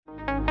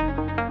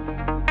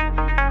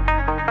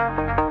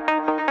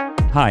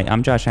Hi,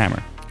 I'm Josh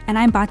Hammer. And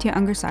I'm Batya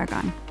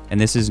Ungar-Sargon. And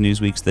this is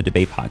Newsweek's The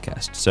Debate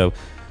Podcast. So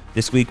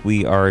this week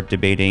we are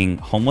debating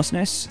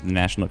homelessness, the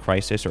national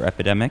crisis or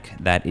epidemic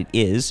that it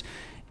is,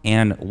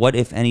 and what,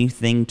 if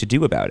anything, to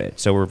do about it.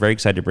 So we're very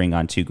excited to bring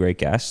on two great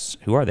guests.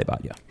 Who are they,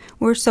 Batya?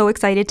 We're so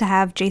excited to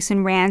have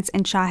Jason Rantz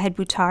and Shahed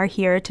Buttar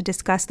here to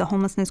discuss the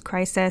homelessness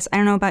crisis. I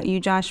don't know about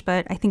you, Josh,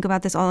 but I think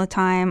about this all the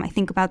time. I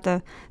think about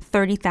the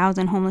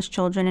 30,000 homeless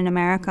children in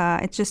America.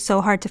 It's just so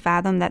hard to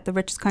fathom that the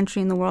richest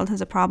country in the world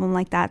has a problem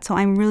like that. So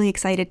I'm really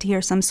excited to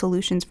hear some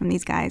solutions from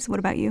these guys. What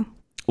about you?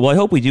 Well, I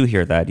hope we do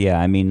hear that. Yeah,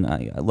 I mean,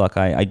 look,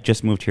 I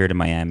just moved here to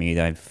Miami.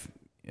 I've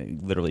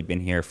literally been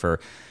here for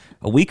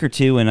a week or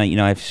two, and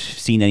I've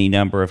seen any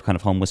number of kind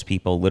of homeless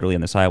people literally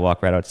on the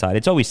sidewalk right outside.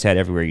 It's always sad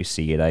everywhere you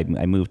see it. I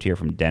moved here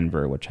from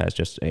Denver, which has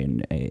just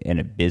an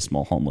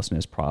abysmal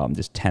homelessness problem,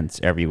 just tents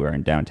everywhere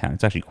in downtown.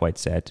 It's actually quite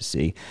sad to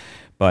see.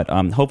 But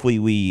hopefully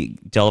we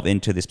delve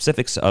into the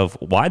specifics of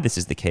why this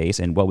is the case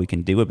and what we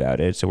can do about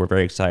it. So we're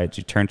very excited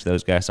to turn to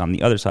those guests on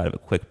the other side of a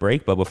quick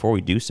break. But before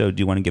we do so, I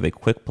do want to give a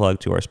quick plug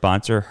to our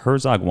sponsor,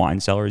 Herzog Wine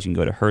Cellars. You can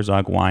go to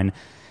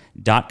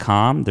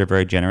herzogwine.com. They're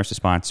very generous to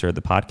sponsor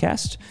the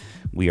podcast.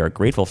 We are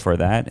grateful for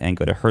that, and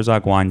go to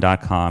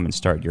herzogwine.com and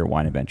start your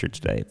wine adventure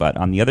today. But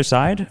on the other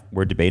side,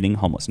 we're debating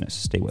homelessness.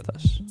 Stay with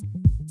us.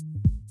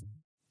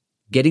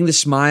 Getting the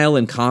smile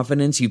and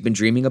confidence you've been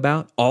dreaming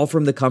about, all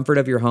from the comfort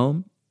of your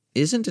home,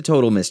 isn't a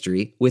total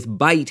mystery with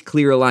Byte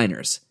clear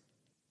aligners.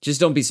 Just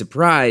don't be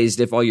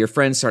surprised if all your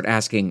friends start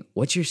asking,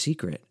 "What's your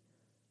secret?"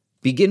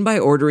 Begin by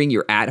ordering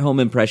your at-home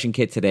impression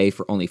kit today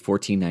for only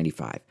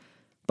 $14.95.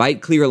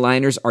 Byte clear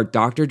aligners are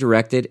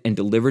doctor-directed and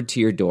delivered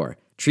to your door.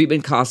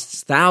 Treatment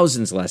costs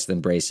thousands less than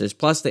braces,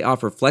 plus they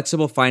offer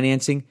flexible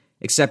financing,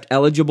 accept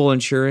eligible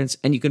insurance,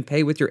 and you can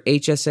pay with your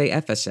HSA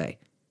FSA.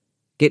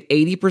 Get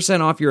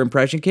 80% off your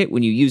impression kit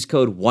when you use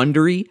code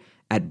WONDERY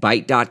at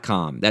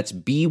Byte.com. That's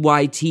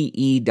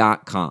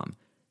BYTE.com.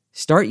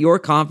 Start your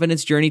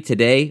confidence journey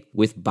today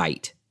with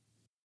Byte.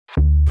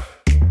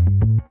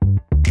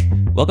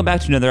 Welcome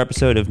back to another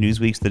episode of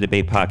Newsweek's The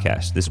Debate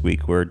Podcast. This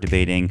week we're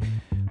debating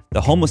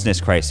the homelessness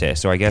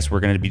crisis. So I guess we're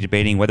going to be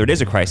debating whether it is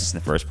a crisis in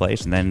the first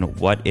place, and then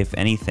what, if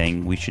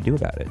anything, we should do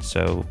about it.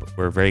 So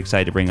we're very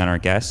excited to bring on our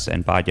guests.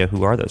 And Batya,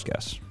 who are those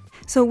guests?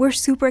 So we're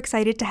super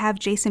excited to have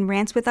Jason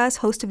Rantz with us,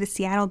 host of the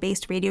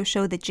Seattle-based radio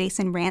show, The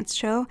Jason Rantz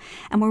Show.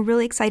 And we're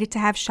really excited to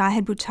have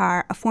Shahed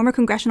Buttar, a former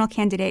congressional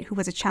candidate who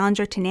was a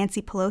challenger to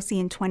Nancy Pelosi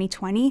in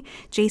 2020.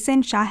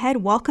 Jason, Shahed,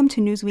 welcome to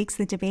Newsweek's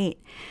The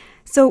Debate.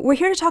 So we're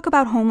here to talk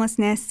about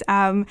homelessness.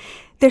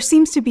 There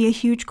seems to be a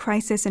huge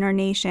crisis in our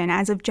nation.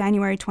 As of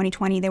January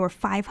 2020, there were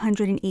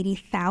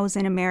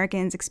 580,000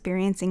 Americans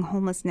experiencing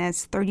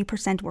homelessness.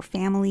 30% were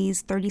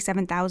families,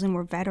 37,000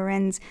 were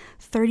veterans,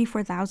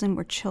 34,000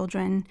 were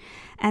children.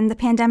 And the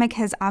pandemic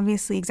has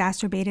obviously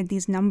exacerbated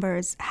these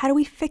numbers. How do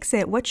we fix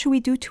it? What should we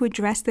do to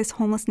address this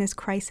homelessness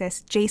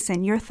crisis?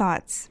 Jason, your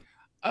thoughts?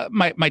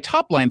 My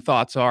top line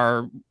thoughts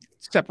are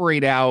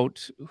separate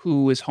out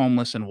who is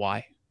homeless and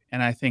why.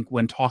 And I think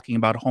when talking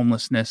about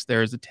homelessness,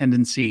 there's a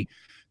tendency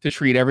to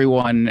treat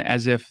everyone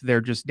as if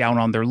they're just down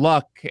on their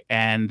luck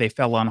and they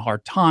fell on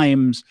hard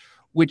times,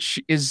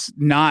 which is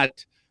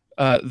not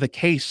the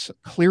case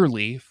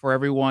clearly for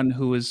everyone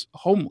who is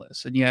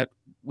homeless. And yet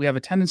we have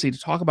a tendency to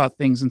talk about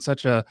things in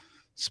such a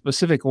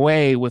specific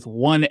way with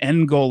one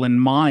end goal in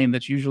mind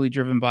that's usually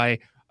driven by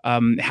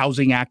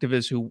housing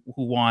activists who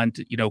want,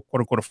 quote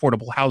unquote,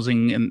 affordable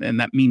housing. And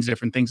that means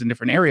different things in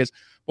different areas.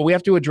 But we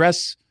have to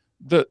address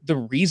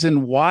the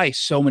reason why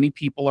so many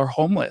people are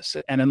homeless.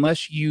 And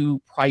unless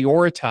you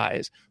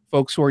prioritize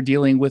folks who are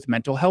dealing with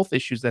mental health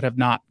issues that have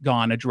not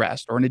gone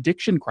addressed, or an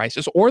addiction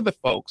crisis, or the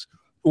folks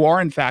who are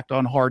in fact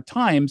on hard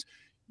times,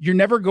 you're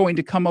never going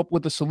to come up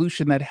with a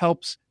solution that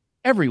helps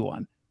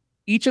everyone.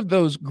 Each of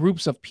those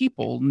groups of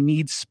people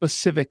needs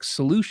specific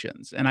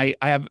solutions. And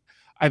I've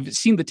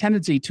seen the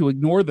tendency to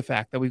ignore the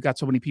fact that we've got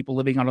so many people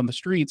living out on the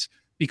streets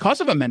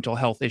because of a mental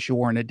health issue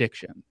or an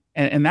addiction.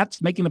 And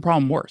that's making the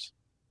problem worse.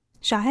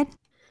 Shahed?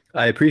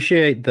 I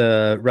appreciate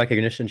the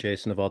recognition,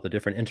 Jason, of all the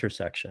different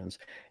intersections.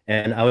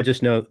 And I would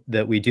just note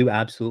that we do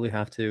absolutely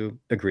have to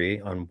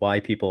agree on why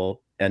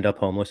people end up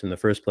homeless in the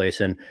first place.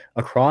 And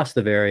across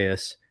the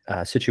various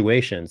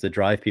situations that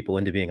drive people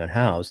into being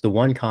unhoused, the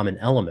one common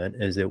element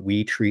is that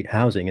we treat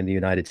housing in the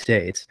United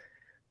States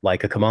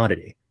like a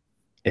commodity.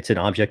 It's an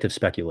object of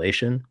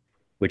speculation,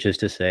 which is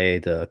to say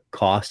the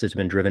cost has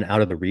been driven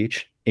out of the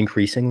reach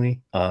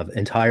increasingly of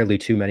entirely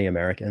too many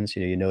Americans.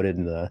 You noted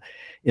in the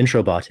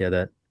intro, Batya,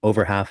 that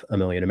over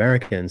 500,000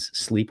 Americans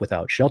sleep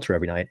without shelter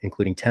every night,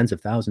 including tens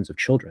of thousands of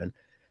children.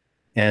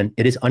 And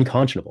it is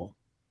unconscionable,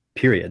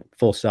 period,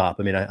 full stop.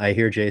 I mean, I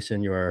hear,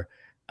 Jason, your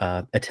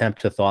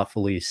attempt to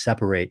thoughtfully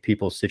separate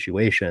people's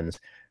situations.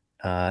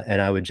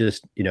 And I would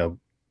just,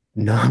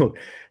 note,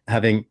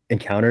 having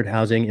encountered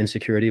housing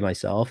insecurity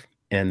myself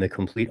and the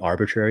complete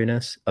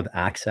arbitrariness of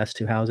access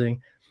to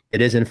housing, it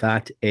is in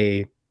fact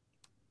a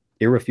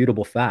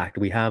irrefutable fact.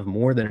 We have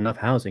more than enough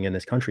housing in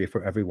this country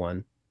for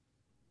everyone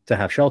to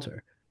have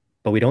shelter,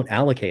 but we don't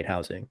allocate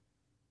housing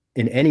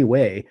in any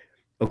way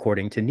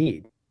according to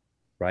need.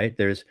 right?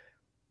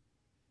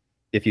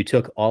 If you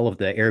took all of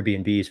the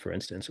Airbnbs, for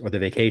instance, or the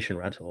vacation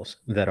rentals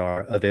that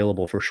are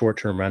available for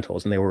short-term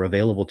rentals, and they were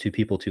available to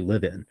people to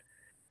live in,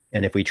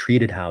 and if we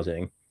treated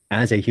housing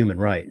as a human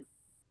right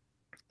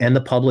and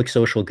the public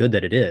social good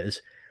that it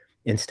is,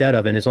 instead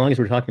of, and as long as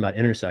we're talking about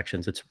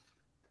intersections,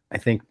 I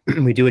think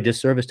we do a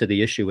disservice to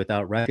the issue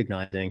without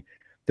recognizing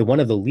that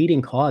one of the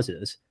leading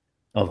causes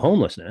of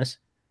homelessness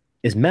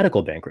is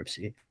medical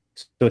bankruptcy.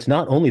 So it's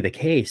not only the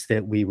case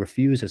that we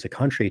refuse as a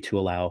country to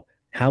allow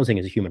housing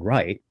as a human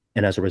right,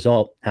 and as a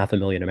result,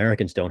 500,000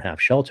 Americans don't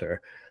have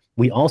shelter,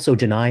 we also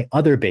deny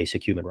other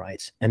basic human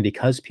rights. And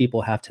because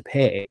people have to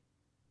pay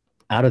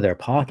out of their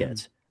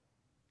pockets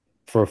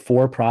for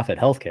for-profit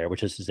healthcare,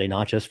 which is to say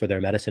not just for their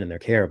medicine and their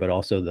care, but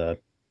also the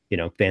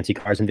fancy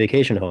cars and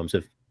vacation homes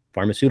of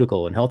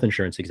pharmaceutical and health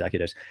insurance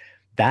executives,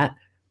 that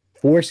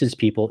forces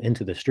people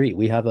into the street.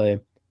 We have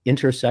a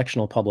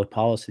intersectional public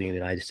policy in the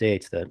United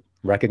States that,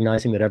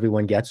 recognizing that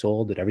everyone gets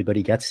old, that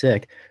everybody gets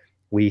sick,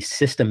 we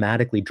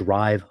systematically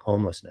drive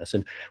homelessness.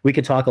 And we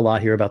could talk a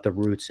lot here about the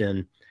roots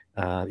in,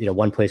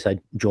 one place I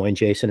joined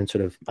Jason in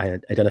sort of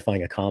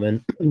identifying a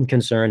common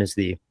concern is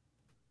the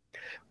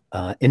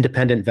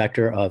independent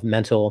vector of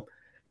mental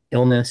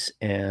illness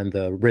and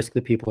the risk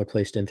that people are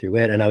placed in through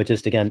it. And I would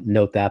just, again,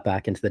 note that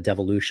back into the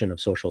devolution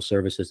of social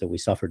services that we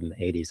suffered in the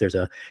 80s. There's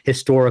a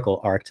historical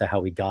arc to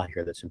how we got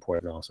here that's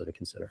important also to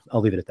consider.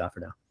 I'll leave it at that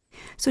for now.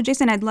 So,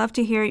 Jason, I'd love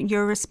to hear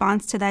your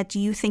response to that. Do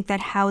you think that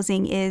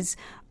housing is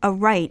a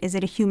right? Is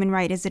it a human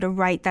right? Is it a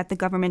right that the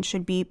government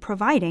should be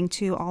providing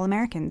to all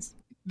Americans?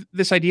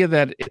 This idea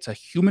that it's a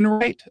human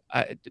right,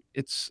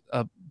 it's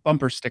a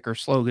bumper sticker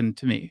slogan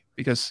to me,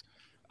 because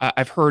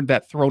I've heard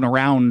that thrown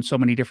around so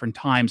many different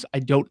times. I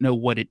don't know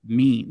what it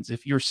means.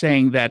 If you're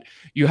saying that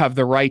you have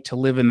the right to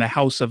live in the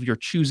house of your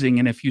choosing,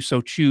 and if you so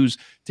choose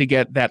to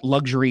get that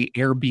luxury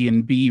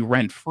Airbnb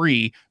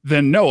rent-free,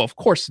 then no, of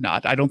course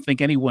not. I don't think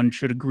anyone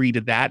should agree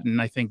to that.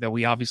 And I think that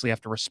we obviously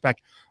have to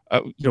respect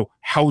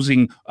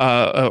housing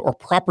or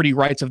property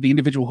rights of the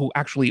individual who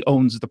actually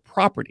owns the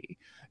property.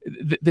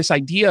 This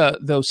idea,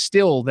 though,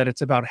 still that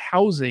it's about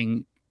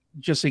housing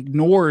just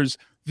ignores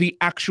the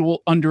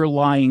actual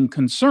underlying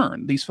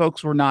concern. These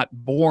folks were not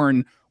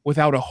born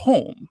without a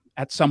home.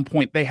 At some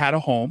point they had a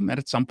home, and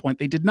at some point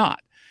they did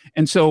not.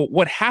 And so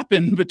what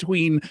happened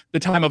between the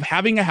time of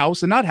having a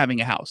house and not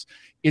having a house?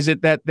 Is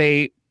it that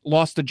they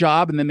lost a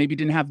job and then maybe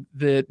didn't have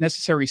the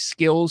necessary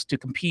skills to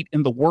compete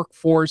in the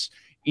workforce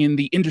in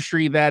the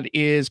industry that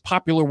is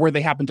popular where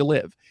they happen to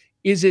live?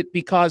 Is it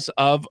because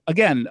of,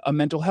 again, a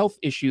mental health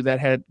issue that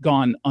had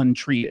gone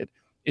untreated?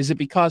 Is it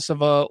because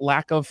of a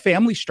lack of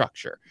family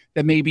structure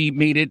that maybe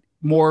made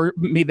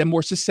them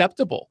more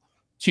susceptible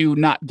to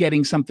not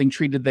getting something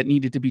treated that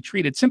needed to be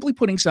treated? Simply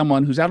putting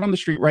someone who's out on the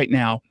street right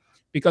now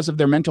because of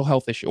their mental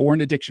health issue or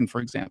an addiction,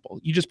 for example,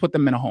 you just put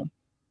them in a home.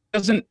 It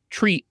doesn't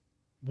treat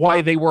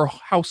why they were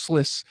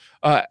houseless,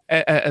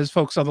 as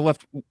folks on the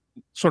left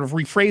sort of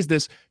rephrase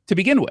this to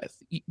begin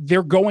with.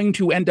 They're going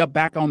to end up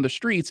back on the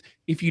streets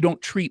if you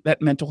don't treat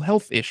that mental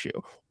health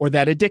issue or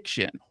that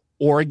addiction,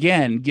 or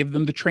again, give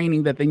them the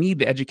training that they need,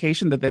 the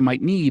education that they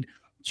might need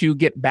to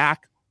get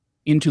back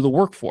into the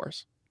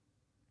workforce.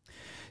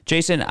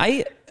 Jason,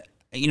 I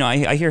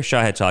hear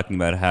Shahed talking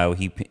about how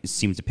he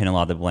seems to pin a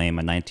lot of the blame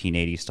on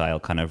 1980s style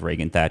kind of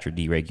Reagan-Thatcher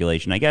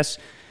deregulation. I guess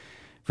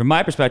from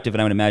my perspective,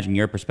 and I would imagine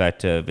your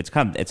perspective,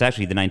 it's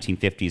actually the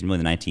 1950s and really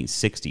the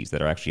 1960s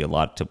that are actually a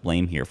lot to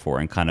blame here for.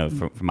 And kind of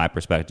from my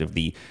perspective,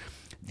 the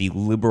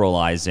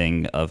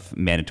liberalizing of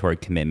mandatory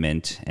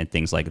commitment and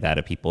things like that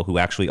of people who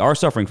actually are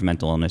suffering from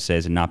mental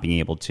illnesses and not being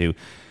able to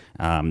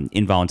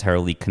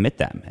involuntarily commit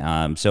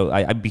them. So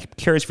I'd be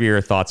curious for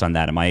your thoughts on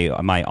that. Am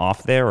I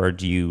off there, or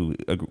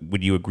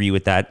would you agree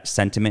with that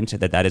sentiment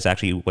that is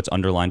actually what's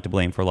underlying to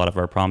blame for a lot of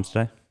our problems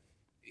today?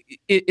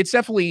 It's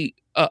definitely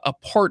a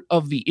part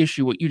of the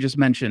issue, what you just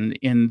mentioned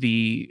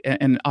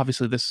and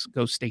obviously this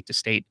goes state to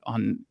state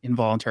on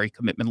involuntary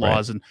commitment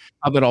laws and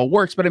how that all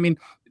works. But I mean,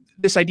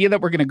 this idea that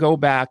we're going to go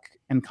back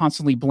and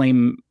constantly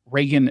blame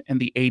Reagan and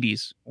the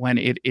 80s when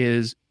it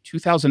is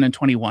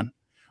 2021,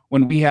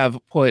 when we have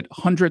put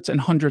hundreds and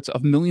hundreds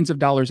of millions of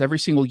dollars every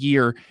single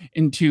year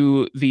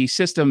into the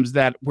systems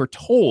that we're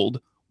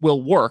told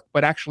will work,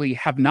 but actually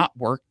have not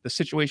worked. The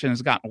situation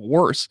has gotten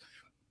worse.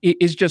 It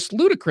is just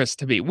ludicrous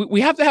to me.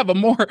 We have to have a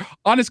more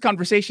honest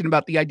conversation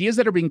about the ideas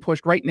that are being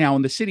pushed right now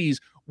in the cities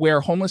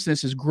where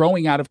homelessness is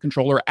growing out of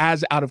control, or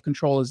as out of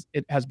control as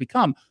it has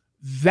become.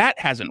 That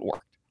hasn't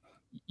worked.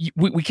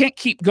 We can't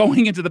keep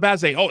going into the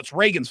past and say, oh, it's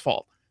Reagan's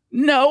fault.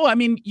 No, I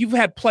mean, you've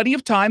had plenty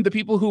of time. The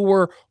people who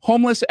were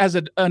homeless as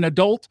an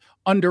adult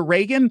under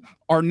Reagan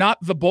are not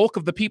the bulk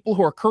of the people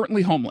who are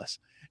currently homeless.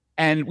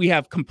 And we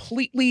have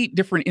completely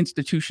different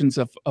institutions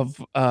of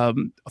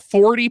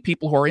authority,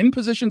 people who are in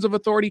positions of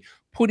authority,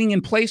 putting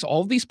in place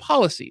all of these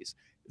policies.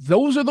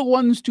 Those are the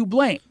ones to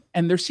blame.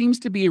 And there seems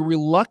to be a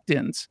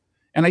reluctance.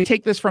 And I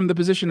take this from the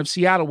position of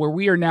Seattle, where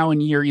we are now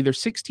in year either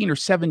 16 or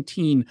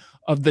 17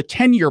 of the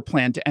 10-year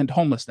plan to end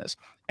homelessness.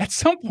 At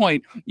some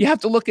point, you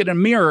have to look at a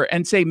mirror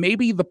and say,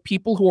 maybe the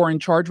people who are in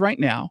charge right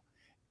now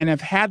and have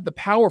had the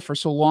power for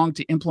so long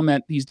to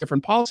implement these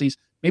different policies,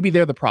 maybe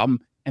they're the problem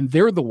and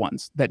they're the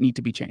ones that need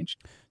to be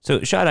changed.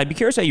 So, Shad, I'd be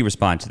curious how you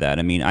respond to that.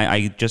 I mean,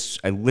 I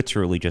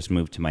literally just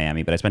moved to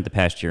Miami, but I spent the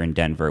past year in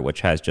Denver,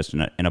 which has just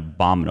an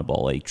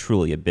abominable, a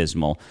truly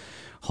abysmal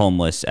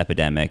homeless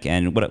epidemic.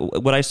 And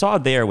what I saw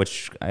there,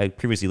 which I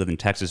previously lived in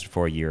Texas for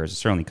 4 years,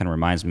 certainly kind of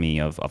reminds me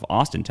of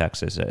Austin,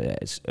 Texas,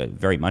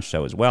 very much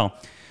so as well.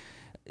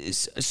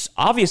 It's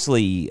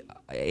obviously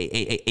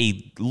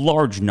a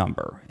large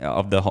number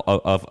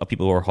of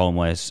people who are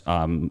homeless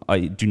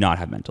do not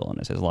have mental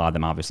illnesses. A lot of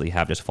them obviously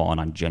have just fallen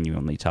on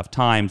genuinely tough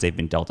times. They've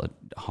been dealt a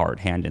hard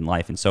hand in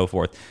life and so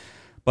forth.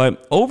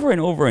 But over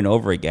and over and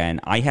over again,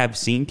 I have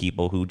seen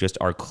people who just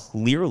are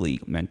clearly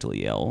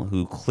mentally ill,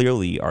 who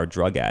clearly are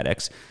drug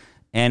addicts.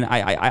 And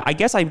I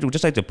guess I would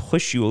just like to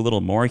push you a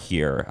little more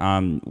here.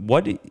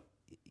 What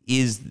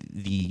is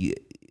the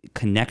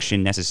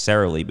connection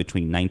necessarily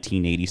between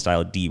 1980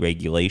 style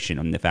deregulation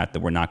and the fact that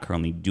we're not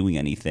currently doing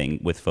anything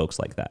with folks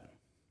like that?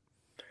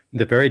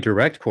 The very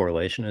direct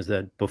correlation is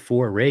that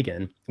before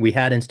Reagan, we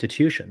had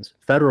institutions,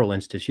 federal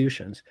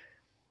institutions,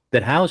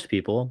 that housed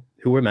people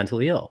who were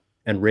mentally ill,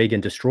 and Reagan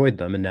destroyed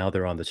them, and now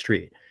they're on the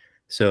street.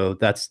 So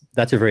that's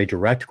a very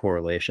direct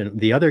correlation.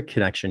 The other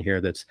connection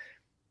here that's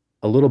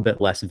a little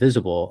bit less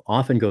visible,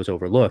 often goes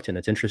overlooked, and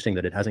it's interesting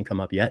that it hasn't come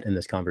up yet in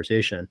this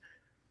conversation,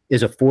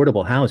 is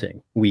affordable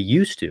housing. We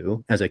used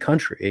to, as a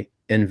country,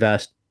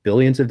 invest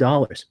billions of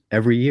dollars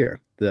every year.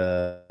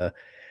 The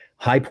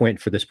high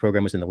point for this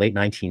program was in the late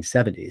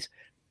 1970s.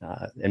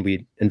 And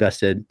we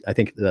invested, I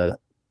think the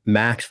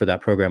max for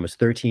that program was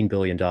 $13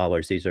 billion.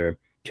 These are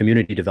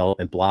community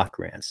development block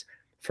grants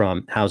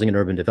from Housing and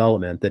Urban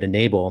Development that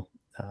enable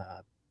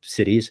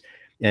cities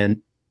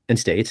and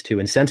states to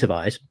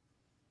incentivize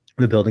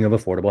the building of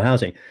affordable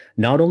housing.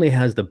 Not only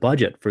has the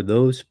budget for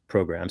those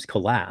programs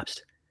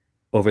collapsed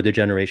over the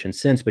generation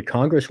since, but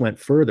Congress went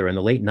further. In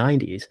the late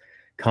 90s,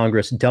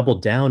 Congress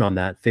doubled down on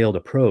that failed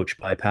approach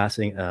by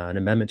passing an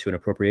amendment to an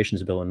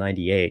appropriations bill in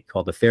 98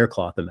 called the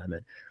Faircloth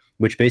Amendment,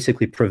 which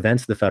basically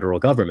prevents the federal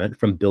government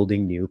from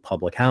building new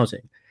public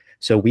housing.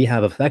 So we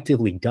have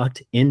effectively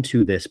ducked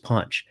into this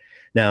punch.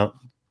 Now,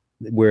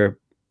 we're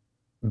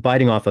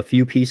biting off a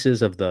few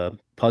pieces of the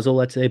puzzle,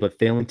 let's say, but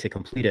failing to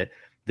complete it.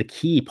 The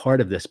key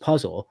part of this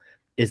puzzle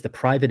is the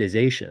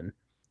privatization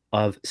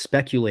of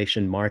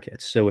speculation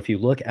markets. So if you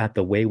look at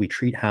the way we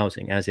treat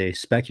housing as a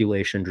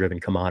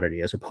speculation-driven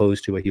commodity as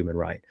opposed to a human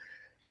right,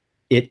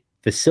 it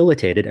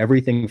facilitated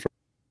everything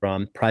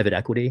from private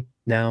equity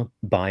now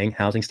buying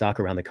housing stock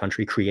around the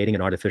country, creating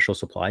an artificial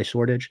supply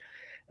shortage.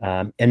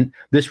 And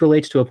this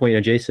relates to a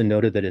point, Jason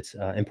noted that it's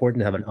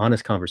important to have an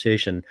honest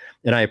conversation.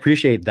 And I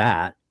appreciate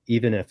that,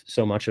 even if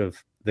so much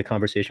of the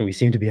conversation we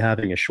seem to be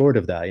having is short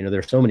of that. You know,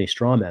 there are so many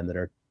straw men that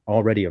are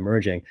already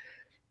emerging.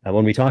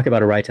 When we talk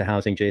about a right to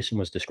housing, Jason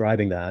was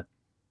describing that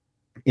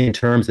in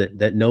terms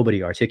that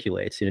nobody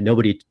articulates. You know,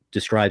 nobody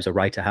describes a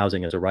right to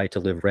housing as a right to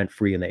live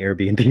rent-free in the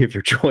Airbnb of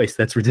your choice.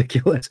 That's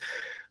ridiculous.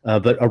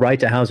 But a right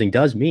to housing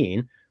does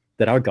mean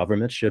that our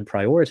government should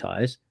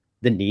prioritize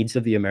the needs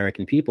of the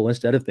American people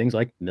instead of things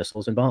like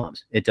missiles and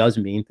bombs. It does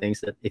mean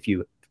things that if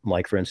you,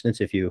 like for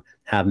instance, if you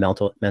have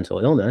mental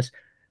illness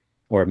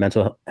or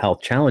mental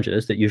health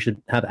challenges, that you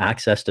should have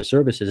access to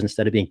services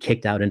instead of being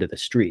kicked out into the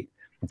street.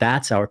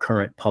 That's our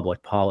current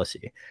public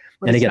policy.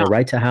 But and again, a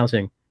right to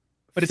housing.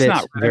 But it's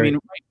not. I mean,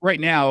 right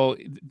now,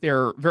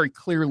 there very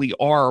clearly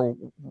are,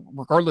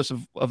 regardless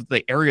of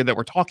the area that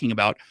we're talking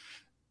about,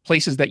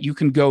 places that you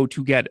can go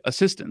to get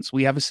assistance.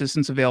 We have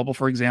assistance available,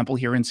 for example,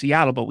 here in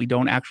Seattle, but we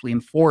don't actually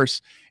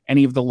enforce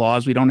any of the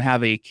laws. We don't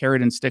have a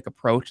carrot and stick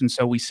approach. And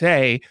so we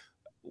say,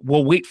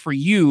 we'll wait for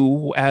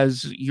you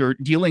as you're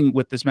dealing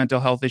with this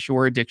mental health issue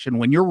or addiction.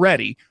 When you're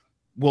ready,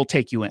 we'll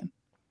take you in.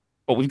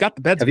 But we've got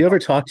the beds. Have you ever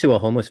talked to a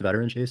homeless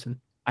veteran,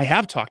 Jason? I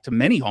have talked to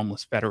many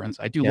homeless veterans.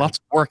 I do lots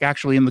of work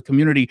actually in the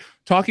community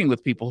talking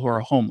with people who are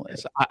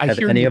homeless. Have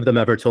any of them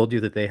ever told you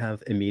that they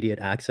have immediate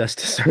access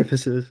to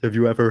services? Have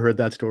you ever heard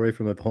that story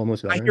from a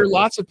homeless veteran? I hear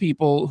lots of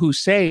people who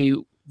say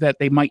that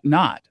they might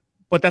not,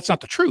 but that's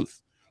not the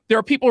truth. There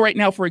are people right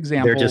now, for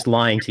example. They're just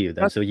lying to you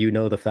then. So you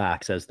know the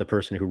facts as the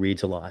person who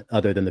reads a lot,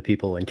 other than the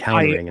people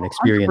encountering and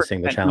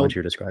experiencing the challenge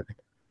you're describing.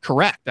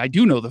 Correct. I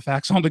do know the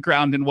facts on the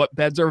ground and what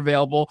beds are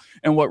available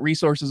and what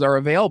resources are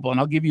available. And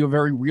I'll give you a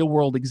very real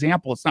world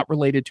example. It's not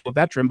related to a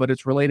veteran, but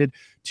it's related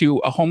to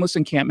a homeless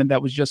encampment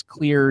that was just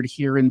cleared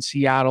here in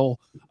Seattle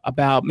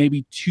about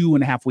maybe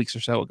 2.5 weeks or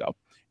so ago.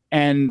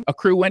 And a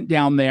crew went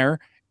down there,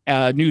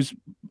 news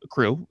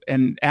crew,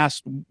 and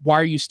asked, why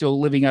are you still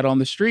living out on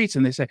the streets?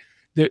 And they say,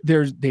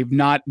 they've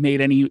not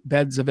made any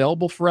beds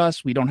available for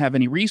us. We don't have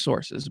any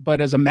resources. But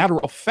as a matter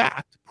of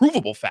fact,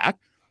 provable fact,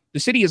 the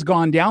city has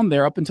gone down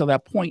there up until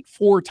that point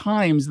 4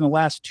 times in the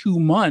last 2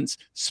 months,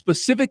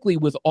 specifically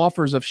with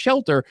offers of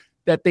shelter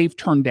that they've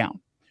turned down.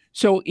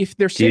 So if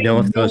they're saying, do you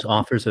know if those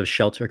offers of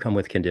shelter come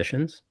with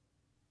conditions?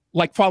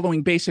 Like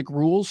following basic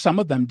rules? Some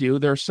of them do.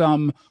 There's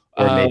some.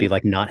 Or maybe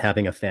like not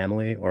having a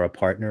family or a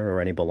partner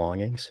or any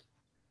belongings?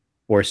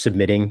 or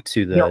submitting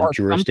to There the are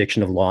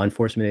jurisdiction of law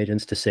enforcement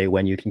agents to say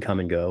when you can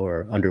come and go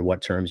or under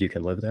what terms you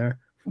can live there.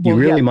 Well,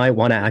 You really yeah, might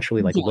want to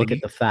actually like look legally.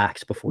 at the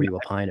facts before you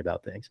opine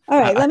about things. All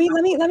right, let me All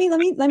right,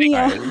 let me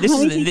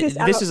take this this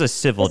out. is a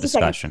civil Just a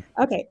second. discussion.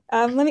 Okay,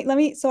 let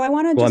me. So I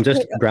want to. Well, I'm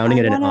just grounding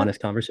it in an wanna-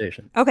 honest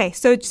conversation. Okay,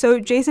 so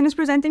Jason is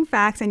presenting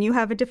facts, and you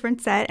have a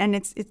different set, and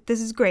this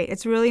is great.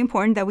 It's really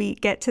important that we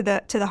get to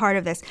the heart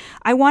of this.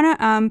 I want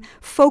to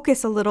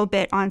focus a little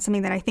bit on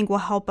something that I think will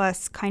help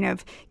us kind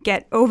of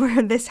get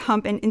over this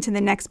hump and into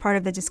the next part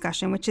of the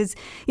discussion, which is,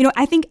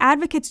 I think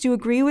advocates do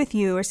agree with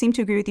you, or seem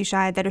to agree with you,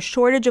 Shahid, that a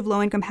shortage of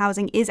low-income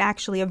housing is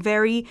actually a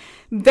very,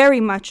 very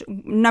much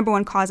number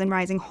one cause in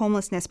rising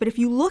homelessness. But if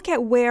you look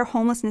at where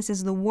homelessness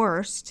is the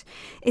worst,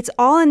 it's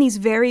all in these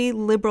very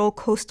liberal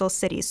coastal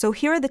cities. So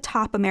here are the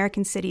top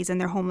American cities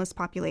and their homeless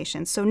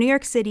populations. So New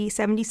York City,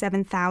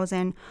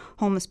 77,000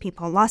 homeless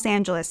people. Los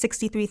Angeles,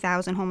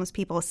 63,000 homeless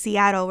people.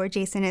 Seattle, where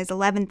Jason is,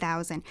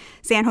 11,000.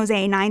 San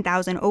Jose,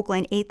 9,000.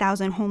 Oakland,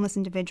 8,000 homeless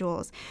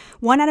individuals.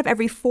 1 out of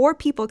every 4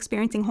 people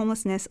experiencing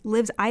homelessness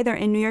lives either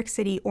in New York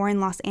City or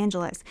in Los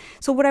Angeles.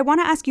 So what I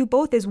want to ask you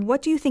both is,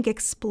 what do you think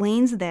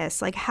explains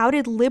this? Like, how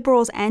did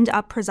liberals end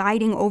up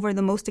presiding over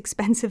the most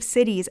expensive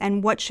cities,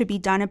 and what should be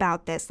done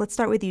about this? Let's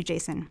start with you,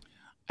 Jason.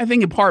 I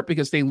think in part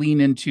because they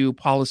lean into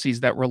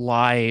policies that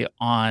rely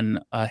on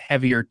a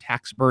heavier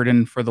tax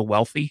burden for the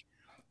wealthy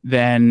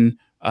than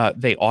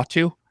they ought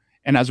to.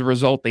 And as a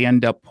result, they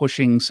end up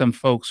pushing some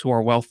folks who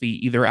are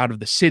wealthy either out of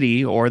the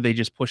city, or they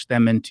just push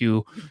them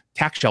into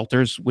tax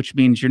shelters, which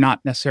means you're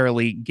not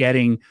necessarily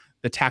getting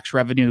the tax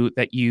revenue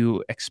that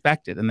you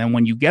expected. And then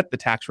when you get the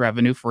tax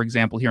revenue, for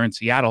example, here in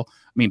Seattle,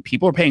 I mean,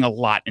 people are paying a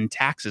lot in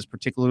taxes,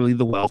 particularly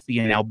the wealthy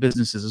and now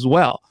businesses as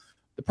well.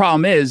 The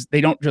problem is they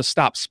don't just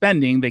stop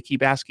spending, they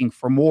keep asking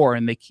for more,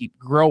 and they keep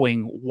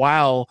growing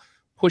while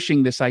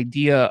pushing this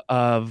idea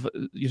of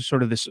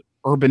sort of this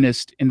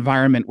urbanist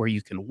environment where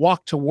you can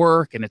walk to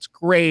work and it's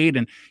great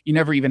and you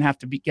never even have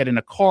to get in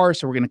a car.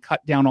 So we're going to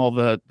cut down all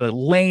the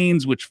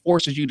lanes, which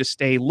forces you to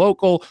stay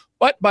local.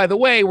 But by the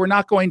way, we're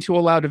not going to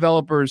allow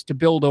developers to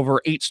build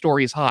over 8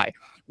 stories high,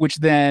 which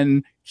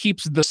then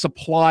keeps the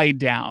supply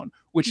down,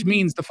 which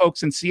means the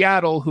folks in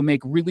Seattle who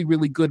make really,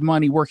 really good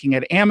money working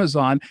at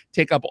Amazon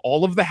take up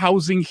all of the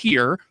housing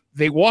here.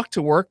 They walk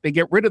to work, they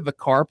get rid of the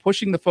car,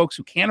 pushing the folks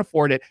who can't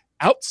afford it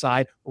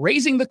outside,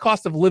 raising the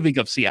cost of living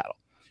of Seattle.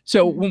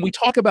 So when we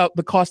talk about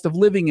the cost of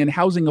living and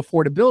housing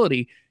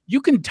affordability, you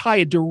can tie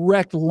a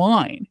direct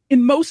line,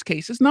 in most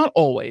cases, not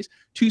always,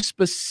 to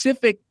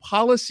specific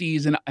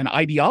policies and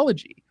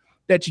ideology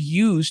that's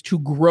used to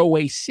grow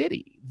a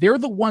city. They're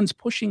the ones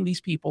pushing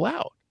these people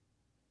out.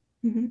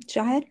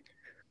 Shahid?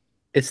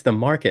 It's the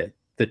market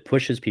that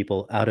pushes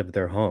people out of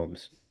their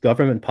homes.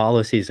 Government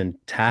policies and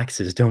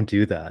taxes don't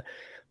do that.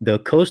 The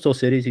coastal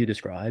cities you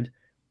described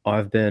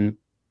have been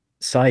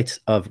sites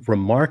of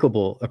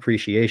remarkable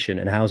appreciation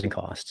in housing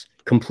costs,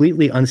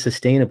 completely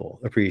unsustainable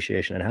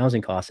appreciation in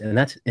housing costs, and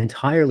that's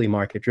entirely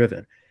market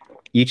driven.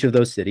 Each of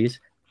those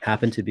cities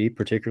happen to be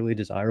particularly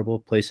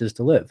desirable places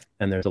to live,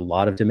 and there's a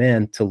lot of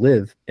demand to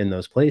live in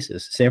those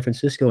places. San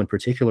Francisco in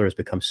particular has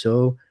become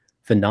so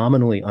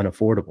phenomenally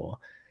unaffordable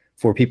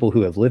for people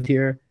who have lived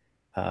here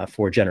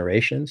for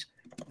generations,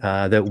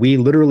 that we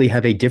literally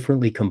have a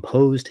differently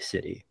composed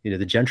city. The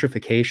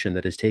gentrification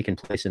that has taken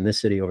place in this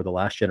city over the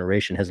last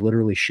generation has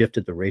literally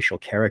shifted the racial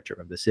character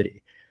of the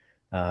city.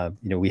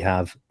 We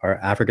have our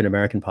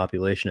African-American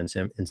population in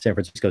San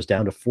Francisco is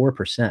down to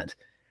 4%,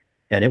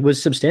 and it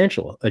was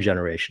substantial a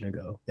generation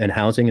ago, and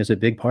housing is a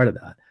big part of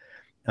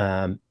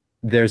that.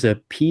 There's a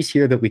piece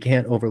here that we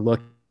can't overlook,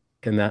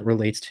 and that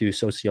relates to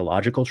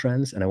sociological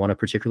trends. And I want to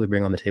particularly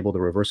bring on the table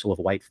the reversal of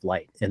white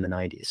flight in the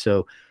 90s.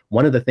 So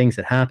one of the things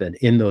that happened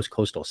in those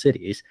coastal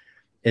cities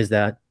is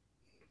that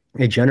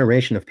a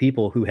generation of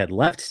people who had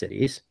left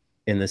cities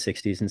in the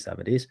 60s and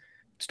 70s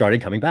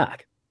started coming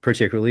back,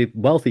 particularly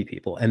wealthy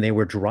people. And they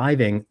were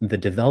driving the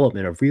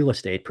development of real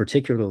estate,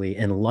 particularly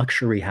in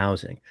luxury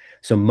housing.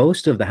 So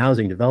most of the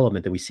housing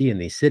development that we see in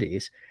these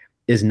cities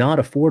is not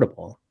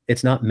affordable.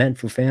 It's not meant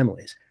for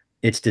families.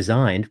 It's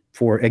designed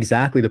for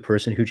exactly the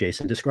person who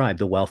Jason described,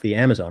 the wealthy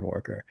Amazon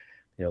worker.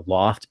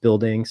 Loft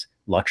buildings,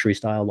 luxury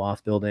style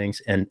loft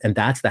buildings, and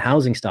that's the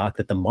housing stock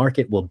that the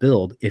market will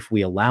build if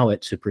we allow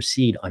it to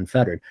proceed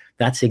unfettered.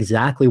 That's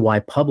exactly why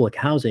public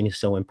housing is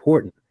so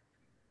important.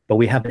 But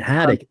we haven't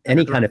had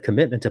any kind of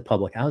commitment to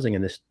public housing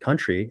in this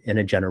country in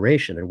a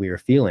generation, and we are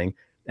feeling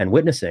and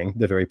witnessing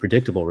the very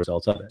predictable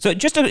results of it. So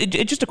just a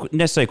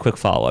necessarily quick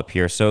follow-up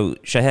here. So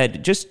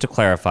Shahid, just to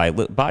clarify,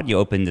 Badia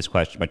opened this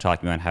question by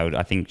talking about how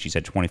I think she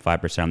said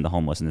 25% of the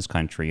homeless in this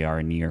country are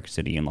in New York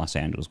City and Los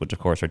Angeles, which of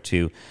course are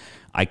 2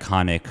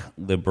 iconic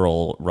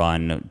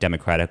liberal-run,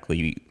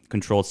 democratically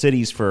controlled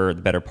cities for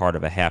the better part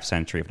of a half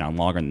century, if not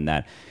longer than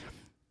that.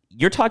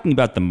 You're talking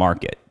about the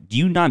market. Do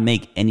you not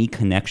make any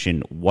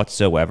connection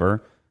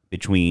whatsoever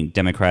between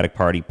Democratic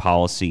Party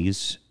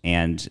policies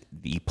and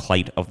the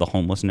plight of the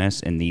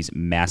homelessness in these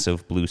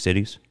massive blue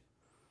cities?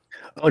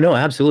 Oh, no,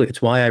 absolutely.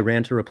 It's why I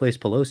ran to replace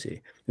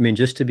Pelosi. I mean,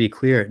 just to be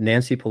clear,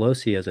 Nancy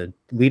Pelosi, as a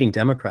leading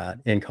Democrat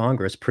in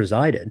Congress,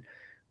 presided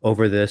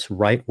over this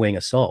right-wing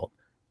assault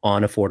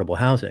on affordable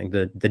housing.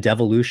 The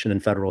devolution in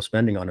federal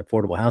spending on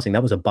affordable housing,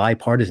 that was a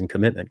bipartisan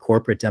commitment.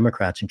 Corporate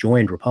Democrats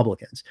joined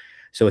Republicans.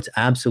 So it's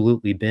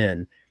absolutely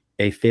been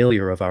a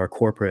failure of our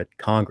corporate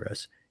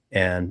Congress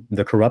and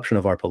the corruption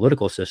of our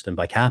political system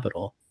by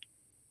capital,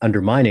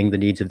 undermining the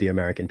needs of the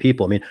American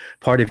people. I mean,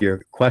 part of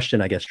your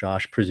question, I guess,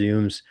 Josh,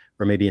 presumes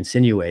or maybe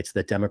insinuates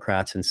that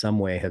Democrats in some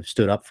way have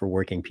stood up for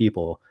working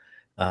people.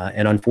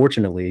 And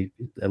unfortunately,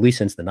 at least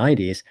since the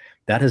 90s,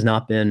 that has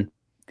not been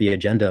the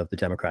agenda of the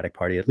Democratic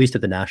Party, at least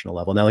at the national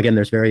level. Now, again,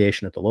 there's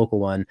variation at the local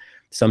one.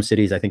 Some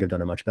cities, I think, have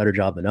done a much better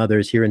job than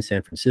others. Here in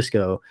San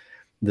Francisco,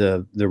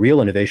 the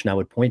real innovation I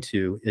would point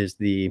to is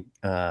the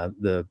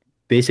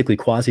basically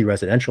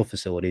quasi-residential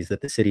facilities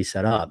that the city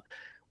set up,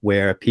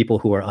 where people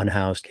who are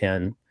unhoused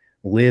can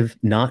live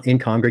not in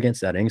congregant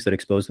settings that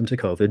expose them to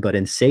COVID, but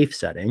in safe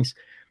settings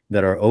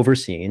that are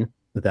overseen,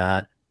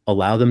 that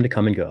allow them to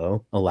come and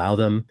go, allow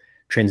them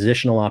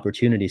transitional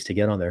opportunities to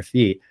get on their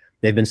feet.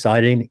 They've been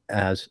cited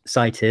as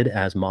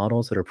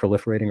models that are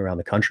proliferating around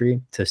the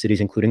country to cities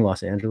including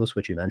Los Angeles,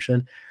 which you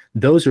mentioned.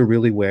 Those are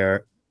really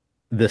where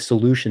the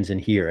solutions in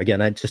here,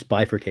 again, I just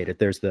bifurcated.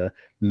 There's the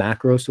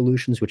macro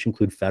solutions, which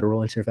include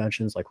federal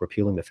interventions like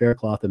repealing the Fair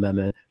Cloth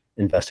Amendment,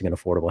 investing in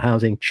affordable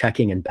housing,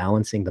 checking and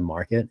balancing the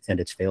market and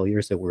its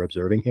failures that we're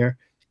observing here.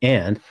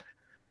 And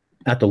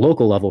at the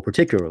local level,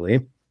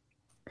 particularly,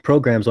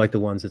 programs like the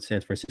ones that San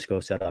Francisco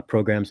set up,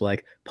 programs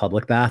like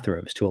public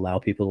bathrooms to allow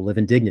people to live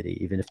in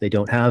dignity, even if they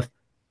don't have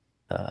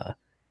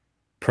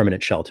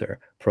permanent shelter,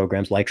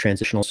 programs like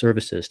transitional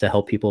services to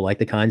help people like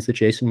the kinds that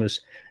Jason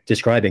was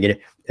describing.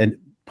 And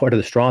part of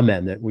the straw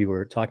man that we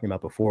were talking about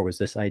before was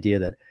this idea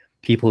that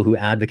people who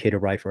advocate a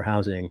right for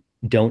housing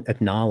don't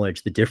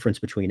acknowledge the difference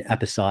between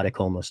episodic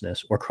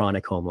homelessness or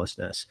chronic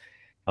homelessness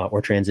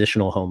or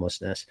transitional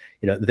homelessness.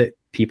 That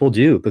people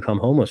do become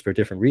homeless for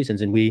different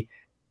reasons. And we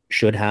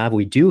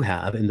do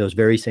have in those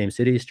very same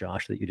cities,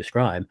 Josh, that you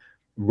describe,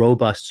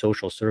 robust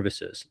social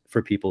services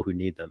for people who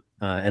need them.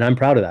 And I'm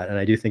proud of that. And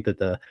I do think that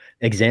the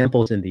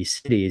examples in these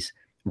cities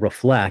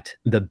reflect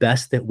the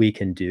best that we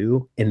can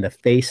do in the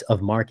face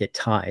of market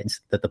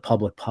tides that the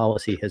public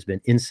policy has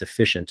been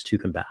insufficient to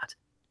combat.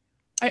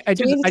 I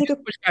just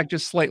push back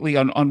just slightly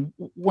on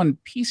one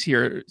piece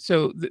here.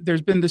 So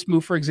there's been this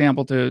move, for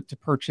example, to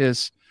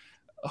purchase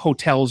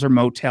hotels or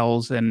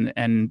motels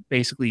and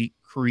basically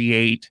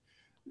create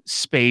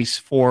space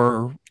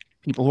for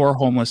people who are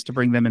homeless to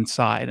bring them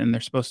inside. And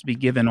they're supposed to be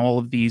given all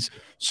of these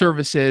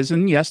services.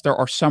 And yes, there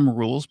are some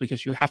rules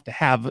because you have to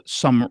have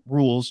some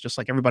rules just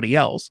like everybody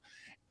else.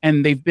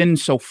 And they've been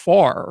so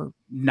far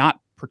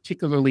not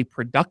particularly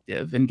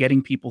productive in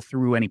getting people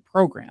through any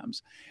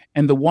programs.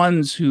 And the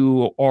ones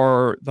who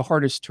are the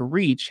hardest to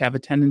reach have a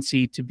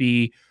tendency to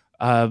be,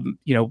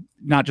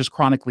 not just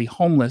chronically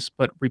homeless,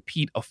 but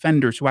repeat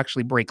offenders who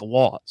actually break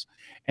laws.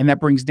 And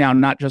that brings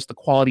down not just the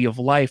quality of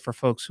life for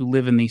folks who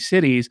live in these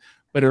cities,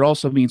 but it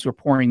also means we're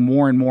pouring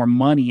more and more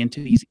money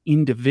into these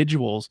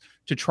individuals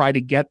to try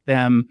to get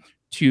them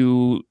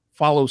to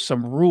follow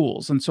some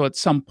rules. And so at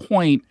some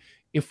point,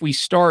 if we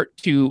start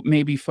to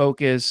maybe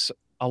focus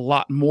a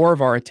lot more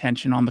of our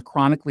attention on the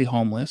chronically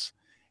homeless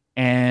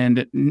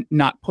and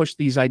not push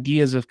these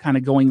ideas of kind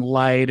of going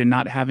light and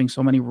not having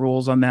so many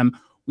rules on them,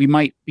 we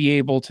might be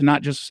able to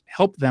not just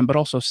help them, but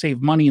also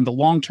save money in the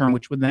long term,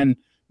 which would then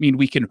mean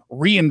we can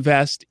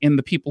reinvest in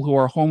the people who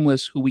are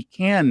homeless, who we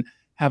can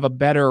have a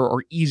better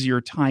or easier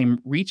time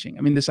reaching.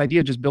 I mean, this idea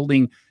of just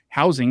building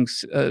housing,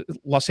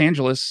 Los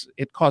Angeles,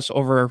 it costs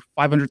over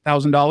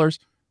 $500,000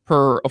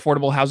 per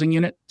affordable housing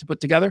unit to put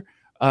together.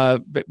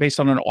 Based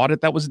on an audit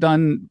that was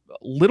done a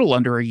little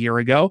under a year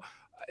ago.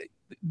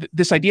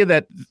 This idea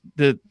that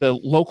the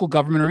local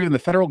government or even the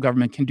federal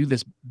government can do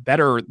this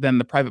better than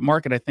the private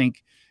market, I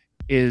think,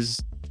 is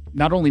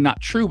not only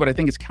not true, but I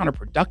think it's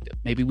counterproductive.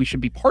 Maybe we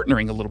should be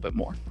partnering a little bit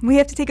more. We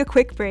have to take a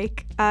quick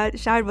break.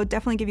 Shahid will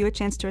definitely give you a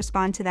chance to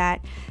respond to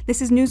that.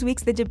 This is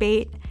Newsweek's The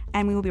Debate,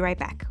 and we will be right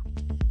back.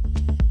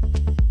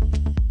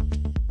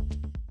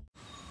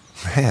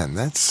 Man,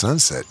 that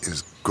sunset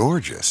is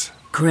gorgeous.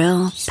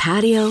 Grill,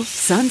 patio,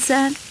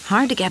 sunset.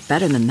 Hard to get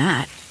better than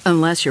that.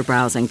 Unless you're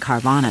browsing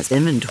Carvana's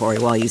inventory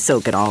while you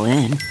soak it all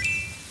in.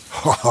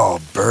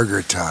 Oh,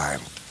 burger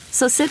time.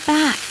 So sit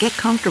back, get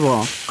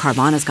comfortable.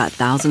 Carvana's got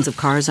thousands of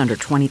cars under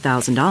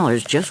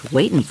 $20,000 just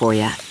waiting for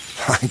you.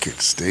 I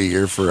could stay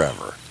here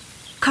forever.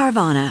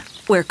 Carvana,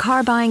 where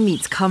car buying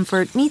meets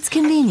comfort meets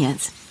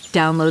convenience.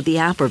 Download the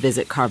app or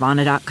visit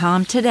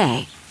Carvana.com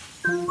today.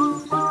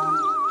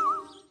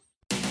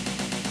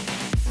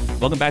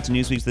 Welcome back to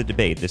Newsweek's The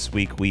Debate. This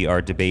week we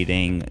are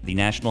debating the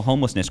national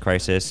homelessness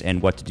crisis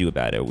and what to do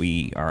about it.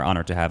 We are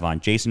honored to have on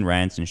Jason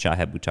Rantz and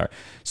Shahid Buttar.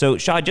 So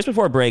Shah, just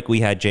before break,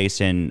 we had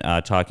Jason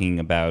talking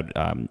about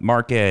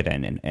market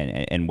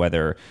and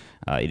whether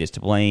it is to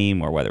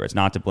blame or whether it's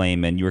not to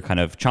blame, and you were kind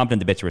of chomping at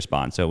the bit to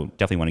respond. So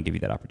definitely want to give you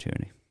that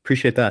opportunity.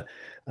 Appreciate that.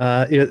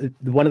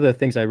 One of the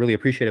things I really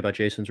appreciate about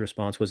Jason's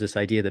response was this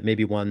idea that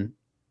maybe one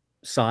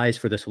size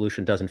for the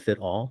solution doesn't fit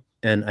all.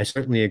 And I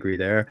certainly agree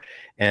there.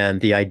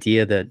 And the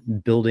idea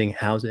that building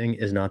housing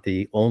is not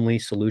the only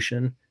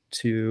solution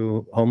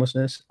to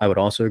homelessness. I would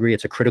also agree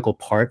it's a critical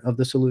part of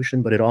the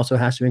solution, but it also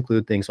has to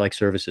include things like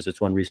services.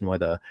 It's one reason why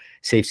the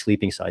safe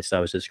sleeping sites that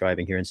I was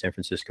describing here in San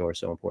Francisco are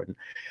so important.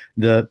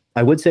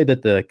 I would say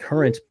that the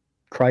current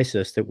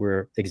crisis that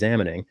we're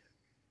examining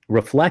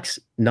reflects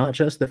not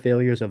just the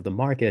failures of the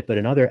market, but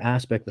another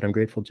aspect that I'm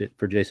grateful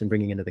for Jason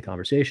bringing into the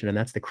conversation, and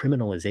that's the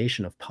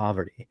criminalization of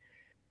poverty.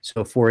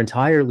 So for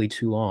entirely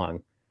too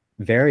long,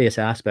 various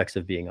aspects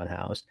of being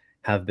unhoused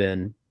have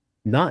been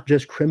not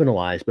just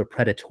criminalized, but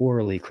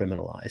predatorily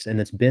criminalized. And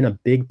it's been a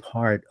big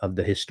part of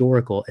the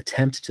historical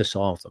attempt to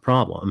solve the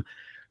problem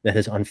that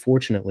has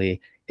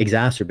unfortunately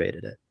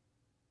exacerbated it.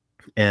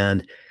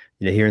 And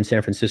here in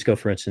San Francisco,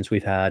 for instance,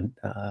 we've had,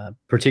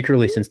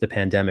 particularly since the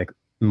pandemic,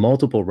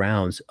 multiple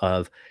rounds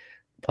of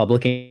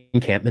public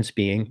encampments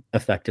being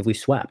effectively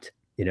swept,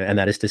 and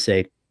that is to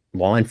say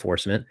law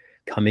enforcement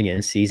coming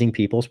in, seizing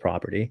people's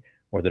property,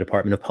 or the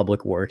Department of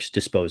Public Works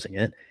disposing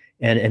it.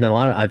 And I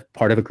was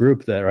part of a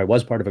group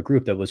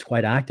that was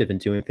quite active in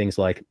doing things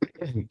like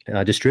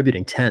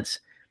distributing tents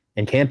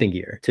and camping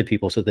gear to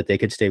people so that they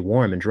could stay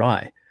warm and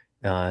dry,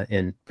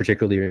 and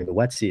particularly during the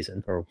wet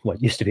season, or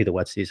what used to be the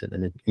wet season,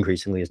 and it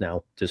increasingly is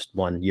now just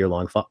one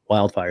year-long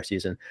wildfire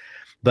season.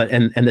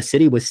 And the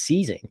city was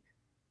seizing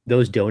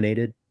those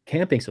donated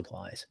camping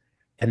supplies,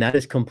 and that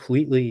is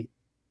completely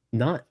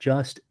not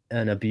just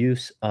an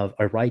abuse of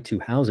a right to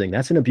housing.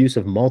 That's an abuse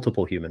of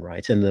multiple human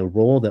rights, and the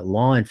role that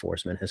law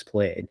enforcement has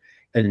played,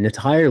 an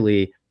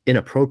entirely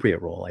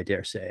inappropriate role, I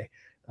dare say,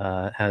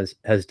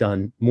 has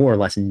done more or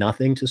less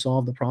nothing to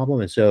solve the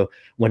problem. And so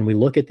when we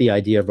look at the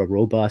idea of a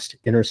robust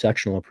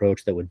intersectional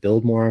approach that would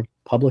build more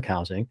public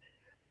housing,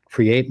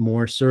 create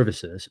more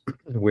services,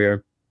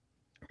 we're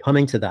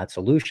coming to that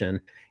solution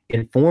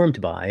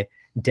informed by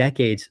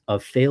decades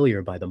of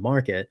failure by the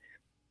market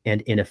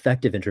and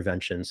ineffective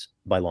interventions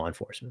by law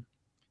enforcement.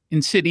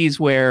 In cities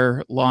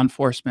where law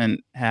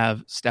enforcement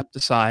have stepped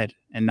aside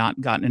and not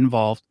gotten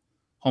involved,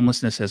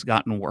 homelessness has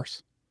gotten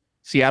worse.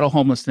 Seattle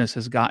homelessness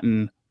has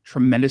gotten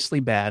tremendously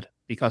bad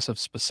because of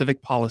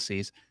specific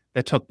policies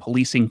that took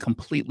policing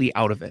completely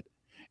out of it.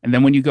 And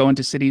then when you go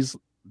into cities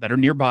that are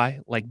nearby,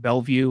 like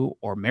Bellevue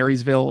or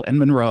Marysville and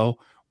Monroe,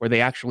 where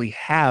they actually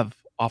have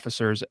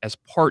officers as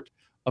part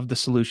of the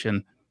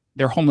solution,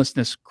 their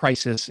homelessness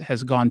crisis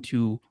has gone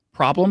to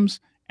problems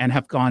and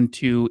have gone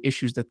to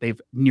issues that they've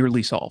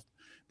nearly solved.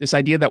 This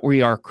idea that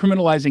we are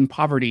criminalizing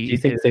poverty. Do you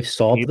think they've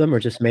solved them or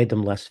just made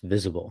them less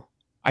visible?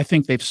 I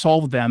think they've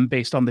solved them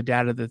based on the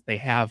data that they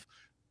have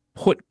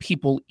put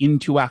people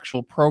into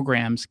actual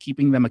programs,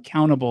 keeping them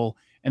accountable,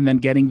 and then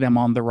getting them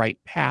on the right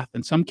path.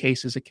 In some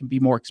cases, it can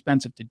be more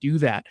expensive to do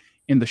that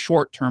in the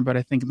short term, but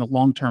I think in the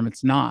long term,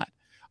 it's not.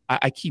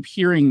 I keep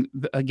hearing,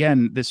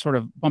 again, this sort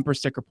of bumper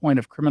sticker point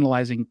of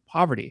criminalizing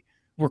poverty.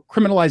 We're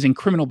criminalizing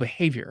criminal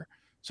behavior.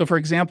 So, for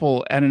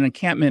example, at an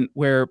encampment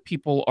where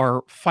people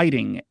are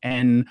fighting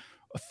and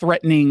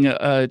threatening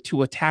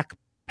to attack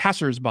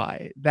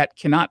passersby, that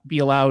cannot be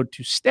allowed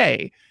to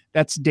stay.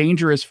 That's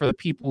dangerous for the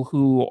people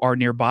who are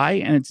nearby,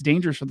 and it's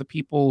dangerous for the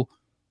people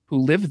who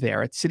live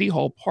there. At City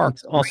Hall Park.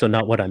 It's also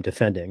not what I'm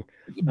defending.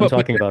 I'm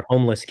talking about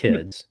homeless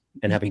kids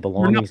and having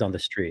belongings on the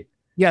street.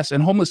 Yes,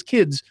 and homeless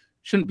kids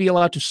shouldn't be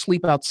allowed to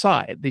sleep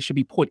outside. They should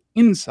be put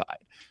inside.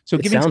 So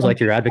it sounds like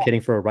you're advocating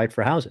for a right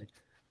for housing.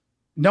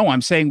 No,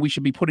 I'm saying we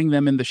should be putting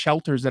them in the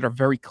shelters that are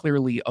very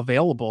clearly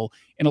available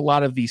in a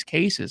lot of these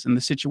cases. In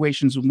the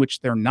situations in which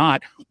they're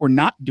not, we're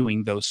not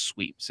doing those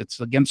sweeps. It's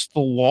against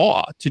the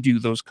law to do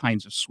those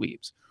kinds of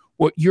sweeps.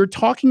 What you're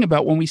talking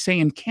about when we say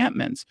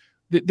encampments,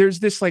 there's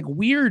this like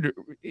weird,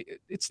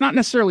 it's not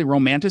necessarily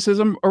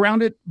romanticism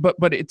around it,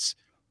 but it's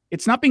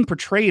not being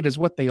portrayed as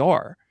what they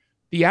are.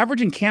 The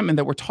average encampment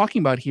that we're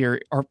talking about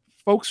here are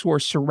folks who are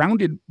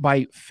surrounded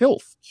by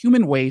filth,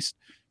 human waste,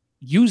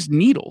 used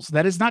needles.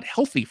 That is not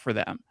healthy for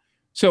them.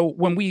 So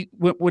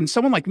when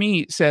someone like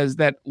me says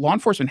that law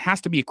enforcement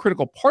has to be a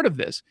critical part of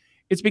this,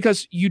 it's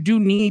because you do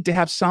need to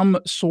have some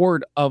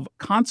sort of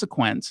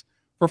consequence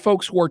for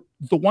folks who are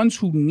the ones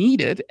who need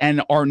it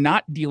and are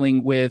not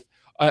dealing with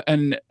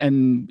an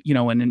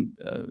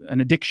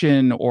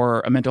addiction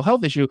or a mental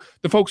health issue.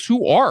 The folks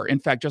who are, in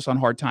fact, just on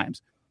hard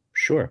times.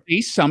 Sure.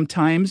 They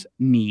sometimes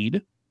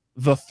need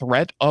the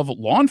threat of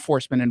law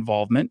enforcement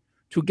involvement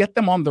to get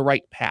them on the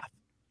right path.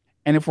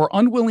 And if we're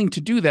unwilling to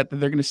do that, then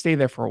they're going to stay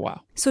there for a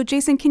while. So,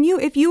 Jason,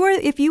 if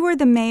you were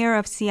the mayor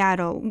of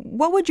Seattle,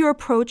 what would your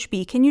approach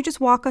be? Can you just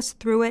walk us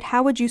through it?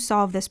 How would you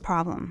solve this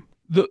problem?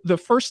 The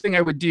first thing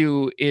I would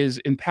do is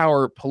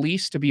empower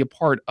police to be a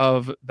part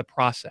of the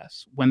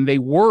process. When they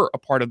were a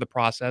part of the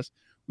process,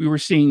 we were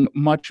seeing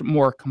much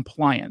more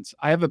compliance.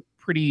 I have a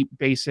pretty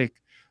basic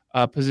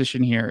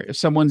position here. If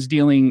someone's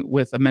dealing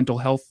with a mental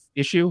health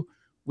issue,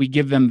 we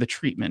give them the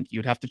treatment.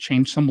 You'd have to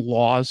change some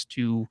laws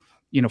to,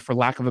 for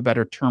lack of a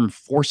better term,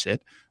 force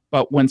it.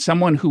 But when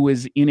someone who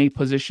is in a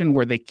position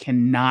where they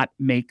cannot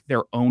make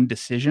their own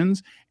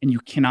decisions and you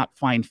cannot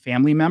find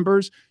family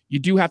members, you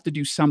do have to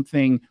do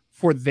something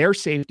for their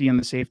safety and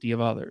the safety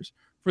of others.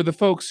 For the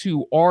folks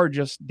who are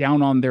just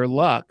down on their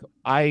luck,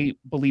 I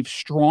believe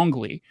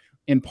strongly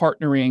in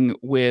partnering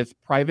with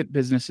private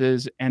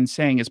businesses and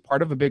saying, as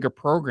part of a bigger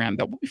program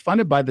that will be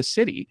funded by the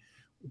city,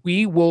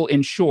 we will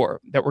ensure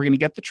that we're going to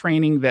get the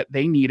training that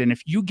they need. And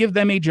if you give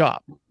them a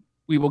job,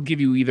 we will give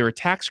you either a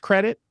tax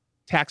credit,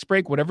 tax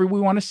break, whatever we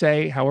want to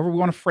say, however we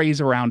want to phrase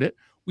around it.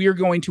 We are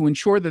going to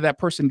ensure that that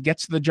person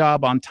gets the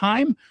job on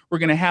time. We're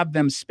going to have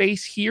them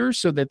space here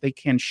so that they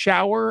can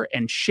shower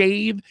and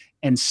shave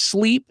and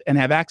sleep and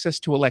have access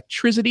to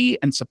electricity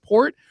and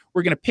support.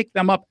 We're going to pick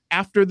them up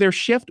after their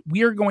shift.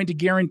 We are going to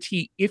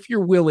guarantee, if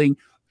you're willing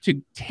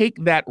to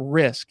take that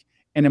risk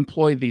and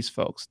employ these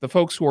folks, the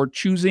folks who are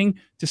choosing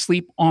to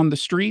sleep on the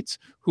streets,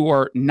 who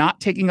are not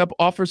taking up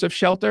offers of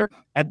shelter,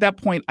 at that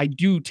point, I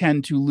do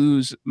tend to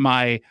lose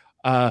my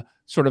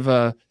sort of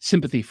a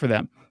sympathy for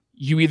them.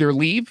 You either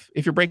leave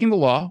if you're breaking the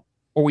law,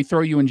 or we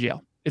throw you in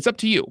jail. It's up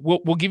to you.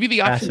 We'll give you the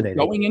option of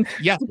going in.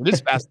 Yes, it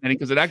is fascinating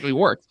because it actually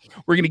works.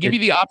 We're going to give you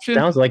the option.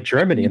 Sounds like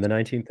Germany in the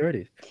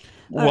 1930s.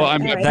 Well, I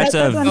mean, that's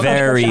a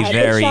very,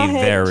 very,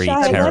 very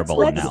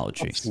terrible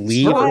analogy.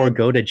 Leave or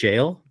go to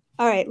jail?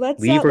 All right, let's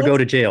leave or go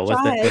to jail.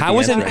 How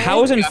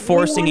is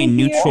enforcing a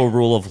neutral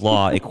rule of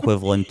law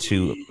equivalent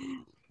to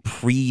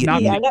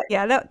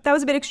that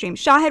was a bit extreme.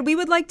 Shahed, we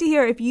would like to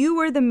hear, if you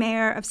were the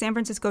mayor of San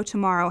Francisco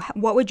tomorrow,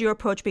 what would your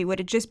approach be?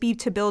 Would it just be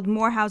to build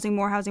more housing?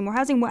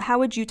 How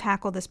would you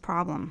tackle this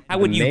problem? How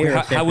would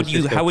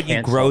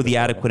you grow the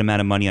adequate amount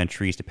of money on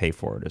trees to pay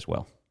for it as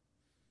well?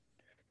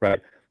 Right.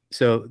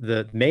 So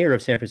the mayor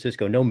of San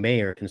Francisco, no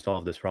mayor can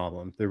solve this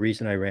problem. The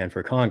reason I ran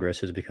for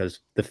Congress is because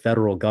the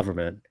federal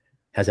government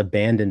has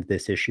abandoned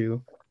this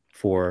issue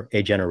for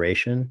a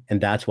generation,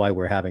 and that's why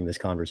we're having this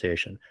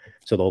conversation.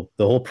 So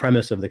the whole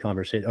premise of the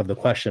conversation, of the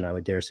question, I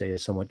would dare say,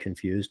 is somewhat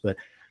confused. But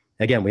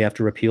again, we have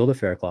to repeal the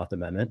Faircloth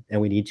Amendment, and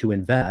we need to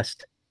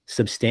invest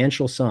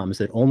substantial sums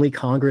that only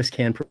Congress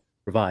can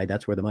provide.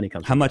 That's where the money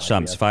comes from. How much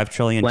sums? 5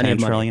 trillion, 10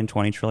 trillion,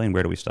 20 trillion?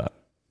 Where do we stop?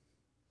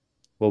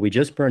 Well, we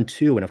just burned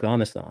 2 in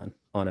Afghanistan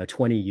on a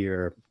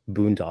 20-year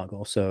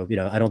boondoggle. So,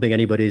 I don't think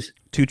anybody's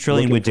 2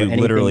 trillion would do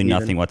literally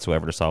nothing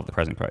whatsoever to solve the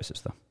present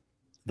crisis, though.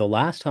 The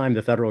last time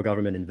the federal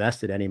government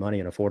invested any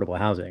money in affordable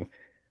housing,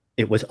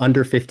 it was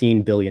under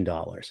 $15 billion.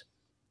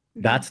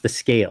 That's the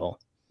scale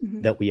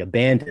that we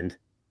abandoned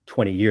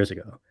 20 years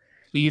ago.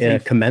 So a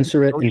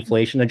commensurate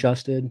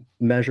inflation-adjusted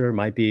measure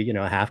might be, a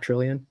 $500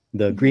 billion.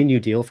 The Green New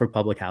Deal for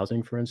public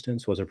housing, for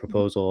instance, was a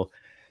proposal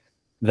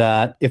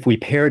that, if we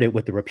paired it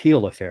with the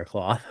repeal of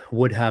Faircloth,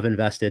 would have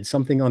invested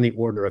something on the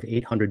order of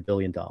 $800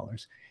 billion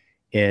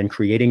in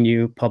creating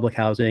new public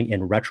housing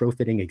and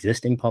retrofitting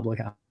existing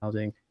public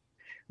housing.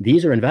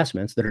 These are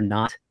investments that are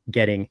not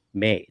getting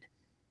made,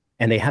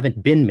 and they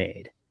haven't been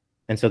made.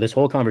 And so this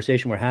whole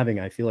conversation we're having,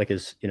 I feel like,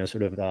 is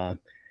sort of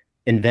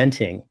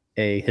inventing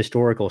a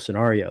historical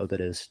scenario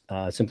that is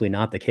simply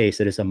not the case.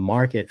 It is a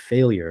market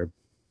failure,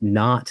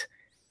 not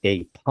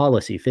a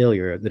policy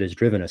failure, that has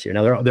driven us here.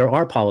 Now, there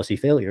are policy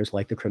failures,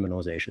 like the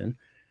criminalization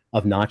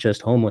of not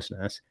just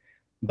homelessness,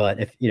 but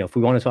if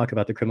we want to talk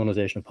about the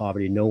criminalization of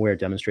poverty, nowhere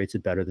demonstrates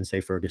it better than, say,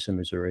 Ferguson,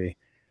 Missouri,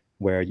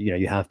 where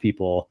you have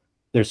people.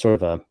 There's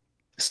sort of a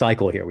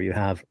cycle here where you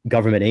have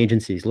government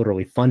agencies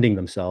literally funding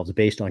themselves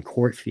based on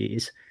court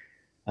fees,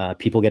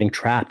 people getting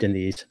trapped in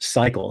these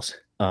cycles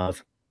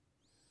of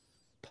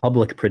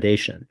public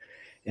predation.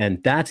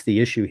 And that's the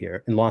issue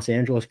here. And Los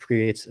Angeles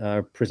presents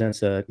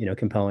a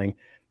compelling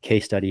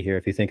case study here.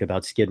 If you think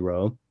about Skid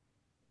Row,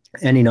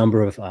 any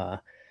number of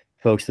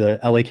folks, the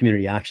LA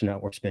Community Action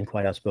Network's been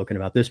quite outspoken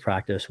about this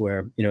practice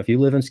where, if you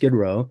live in Skid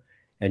Row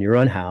and you're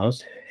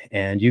unhoused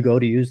and you go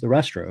to use the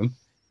restroom,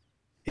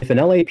 if an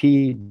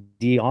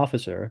LAPD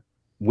officer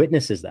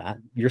witnesses that,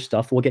 your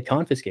stuff will get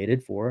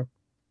confiscated for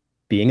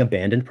being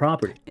abandoned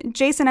property.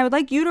 Jason, I would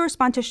like you to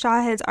respond to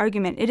Shahed's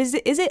argument.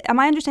 Am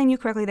I understanding you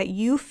correctly that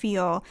you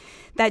feel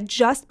that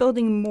just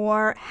building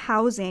more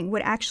housing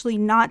would actually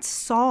not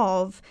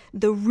solve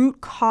the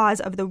root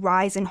cause of the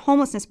rise in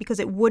homelessness because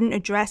it wouldn't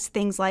address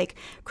things like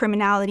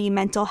criminality,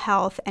 mental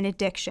health, and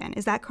addiction?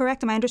 Is that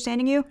correct? Am I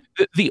understanding you?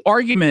 The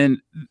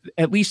argument,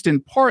 at least in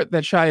part,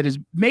 that Shahed is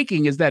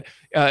making is that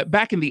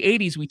back in the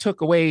 80s, we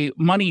took away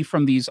money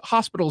from these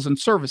hospitals and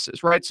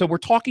services, right? So we're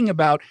talking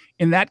about,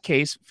 in that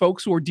case,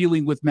 folks who are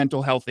dealing with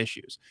mental health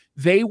issues.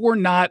 They were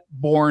not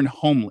born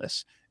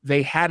homeless.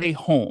 They had a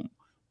home.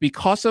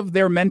 Because of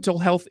their mental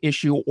health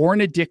issue or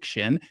an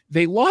addiction,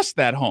 they lost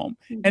that home.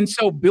 And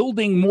so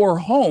building more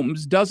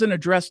homes doesn't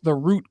address the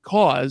root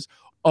cause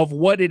of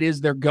what it is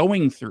they're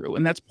going through.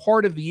 And that's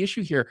part of the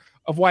issue here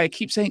of why I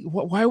keep saying,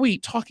 why are we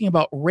talking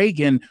about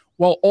Reagan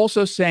while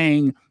also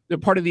saying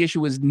that part of the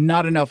issue is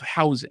not enough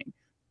housing?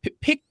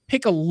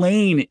 Pick a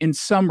lane in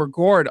some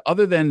regard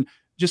other than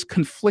just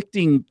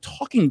conflicting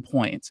talking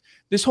points.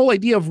 This whole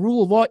idea of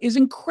rule of law is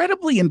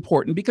incredibly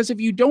important because if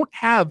you don't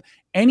have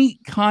any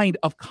kind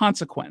of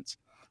consequence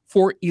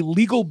for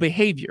illegal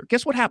behavior,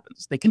 guess what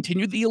happens? They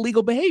continue the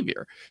illegal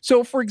behavior.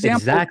 So, for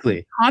example,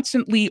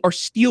 constantly are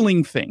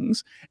stealing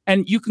things,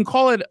 and you can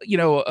call it,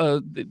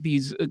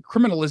 these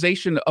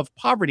criminalization of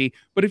poverty.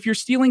 But if you're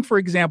stealing, for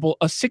example,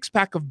 a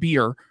 6-pack of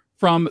beer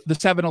from the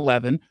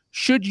 7-Eleven,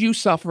 should you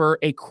suffer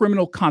a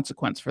criminal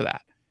consequence for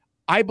that?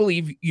 I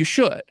believe you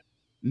should.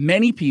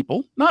 Many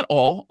people, not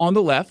all, on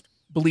the left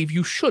believe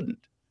you shouldn't.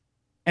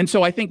 And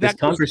so I think this that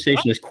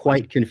conversation is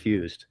quite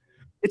confused.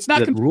 It's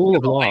not the rule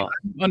of law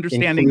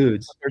understanding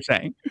includes, what they're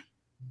saying.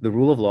 The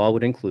rule of law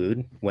would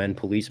include when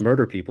police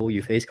murder people,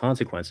 you face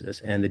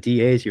consequences. And the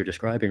DAs you're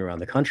describing around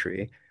the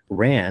country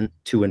ran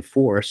to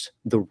enforce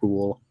the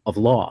rule of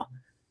law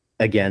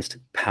against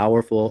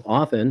powerful,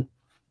 often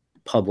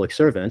public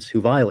servants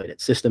who violate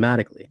it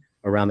systematically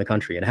around the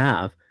country and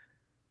have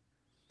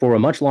for a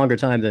much longer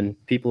time than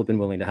people have been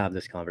willing to have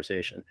this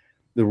conversation.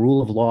 The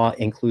rule of law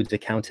includes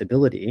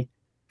accountability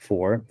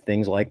for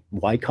things like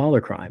white collar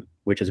crime,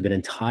 which has been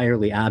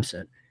entirely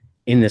absent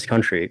in this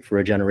country for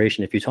a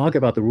generation. If you talk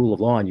about the rule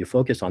of law and you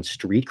focus on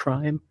street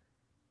crime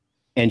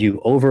and you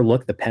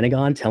overlook the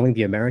Pentagon telling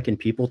the American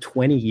people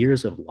 20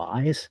 years of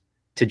lies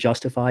to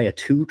justify a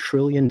 $2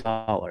 trillion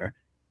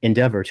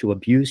endeavor to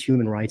abuse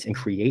human rights and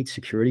create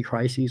security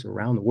crises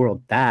around the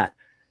world, that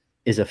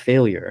is a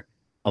failure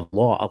of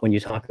law. When you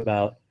talk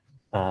about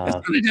that's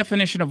not a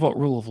definition of what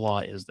rule of law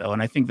is, though,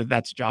 and I think that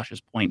that's Josh's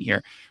point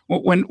here.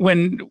 When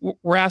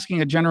we're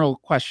asking a general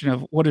question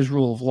of what is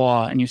rule of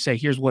law, and you say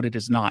here's what it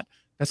is not,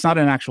 that's not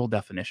an actual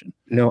definition.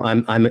 No,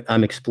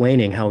 I'm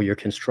explaining how your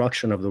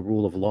construction of the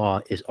rule of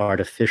law is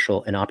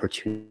artificial and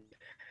opportune,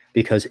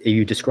 because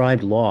you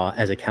described law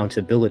as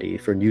accountability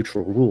for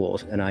neutral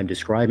rules, and I'm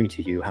describing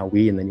to you how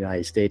we in the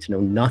United States know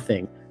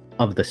nothing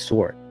of the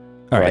sort.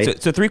 All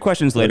right. So 3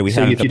 questions later, we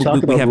have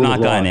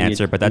not got an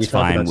answer, but that's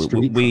fine.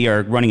 We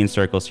are running in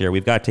circles here.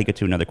 We've got to take it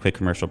to another quick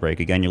commercial break.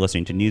 Again, you're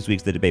listening to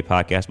Newsweek's The Debate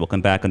Podcast. We'll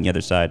come back on the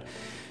other side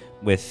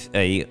with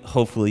a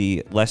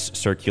hopefully less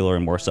circular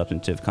and more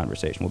substantive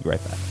conversation. We'll be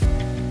right back.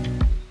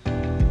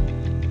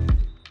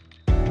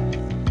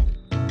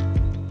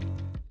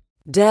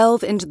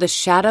 Delve into the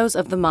shadows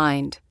of the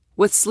mind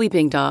with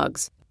Sleeping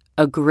Dogs,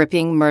 a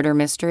gripping murder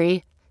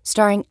mystery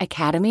starring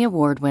Academy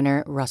Award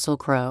winner Russell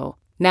Crowe.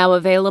 Now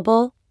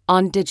available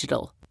on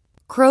digital.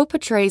 Crowe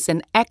portrays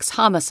an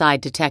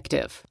ex-homicide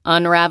detective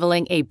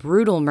unraveling a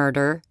brutal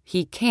murder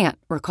he can't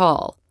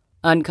recall.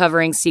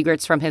 Uncovering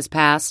secrets from his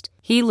past,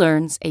 he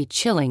learns a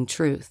chilling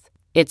truth.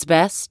 It's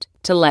best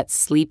to let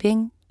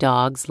sleeping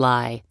dogs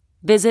lie.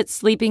 Visit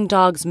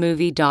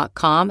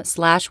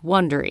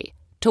sleepingdogsmovie.com/Wondery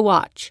to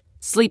watch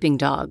Sleeping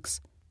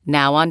Dogs,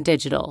 now on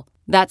digital.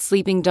 That's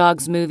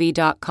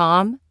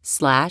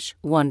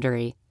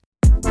sleepingdogsmovie.com/Wondery.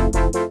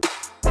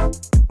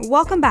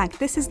 Welcome back.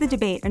 This is The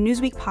Debate, a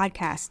Newsweek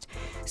podcast.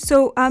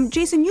 So,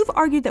 Jason, you've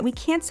argued that we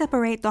can't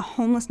separate the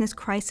homelessness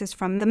crisis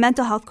from the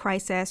mental health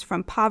crisis,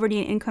 from poverty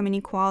and income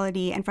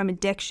inequality, and from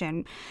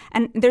addiction.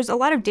 And there's a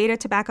lot of data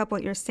to back up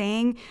what you're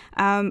saying.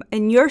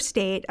 In your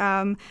state,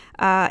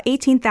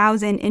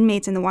 18,000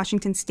 inmates in the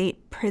Washington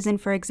State prison,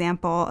 for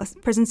example,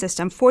 prison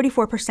system,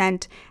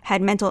 44%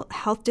 had mental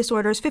health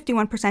disorders,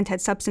 51% had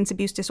substance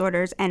abuse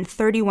disorders, and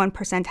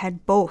 31%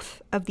 had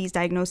both of these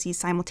diagnoses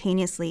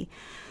simultaneously.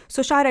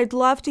 So, Shad, I'd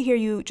love to hear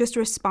you just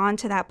respond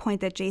to that point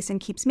that Jason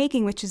keeps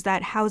making, which is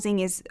that housing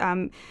is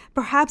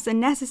perhaps a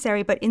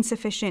necessary but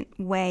insufficient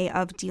way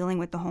of dealing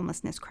with the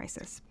homelessness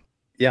crisis.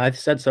 Yeah, I've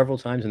said several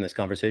times in this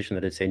conversation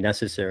that it's a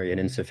necessary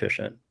and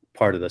insufficient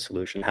part of the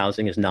solution.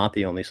 Housing is not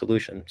the only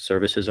solution.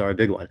 Services are a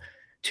big one.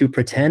 To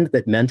pretend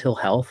that mental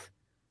health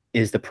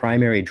is the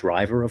primary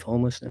driver of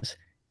homelessness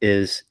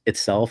is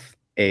itself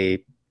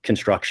a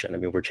construction. I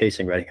mean, we're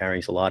chasing red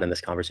herrings a lot in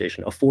this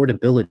conversation.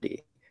 Affordability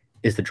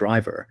is the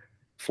driver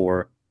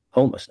for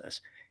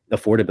homelessness.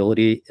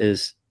 Affordability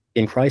is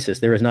in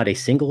crisis. There is not a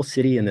single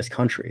city in this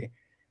country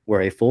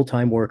where a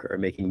full-time worker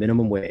making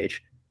minimum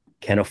wage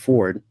can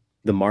afford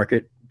the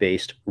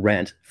market-based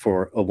rent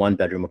for a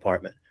one-bedroom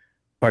apartment.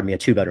 Pardon me, a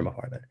two-bedroom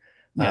apartment.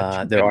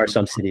 There are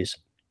some cities.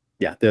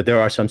 Yeah, there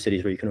are some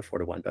cities where you can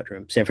afford a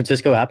one-bedroom. San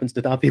Francisco happens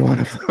to not be one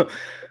of them.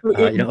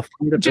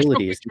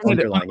 Affordability is the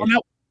underlying.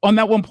 On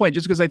that one point,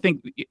 just because I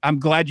think I'm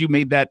glad you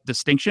made that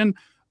distinction.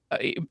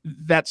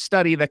 That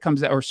study that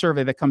comes out, or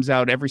survey that comes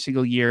out every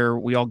single year,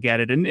 we all get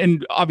it.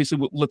 And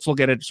obviously, let's look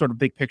at it sort of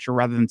big picture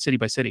rather than city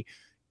by city.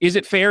 Is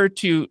it fair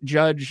to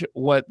judge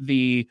what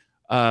the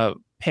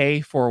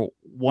pay for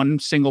one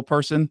single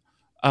person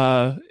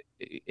and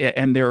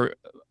their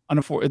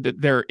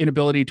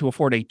inability to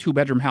afford a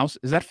two-bedroom house?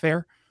 Is that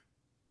fair?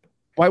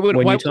 Why would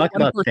one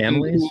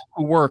person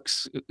who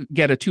works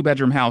get a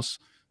two-bedroom house?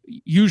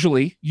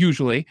 Usually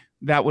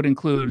that would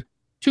include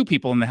 2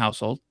 people in the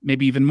household,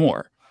 maybe even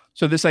more.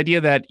 So this idea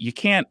that you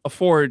can't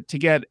afford to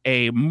get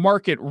a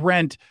market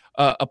rent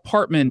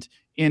apartment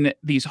in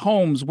these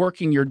homes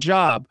working your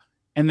job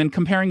and then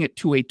comparing it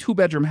to a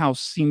 2-bedroom house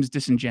seems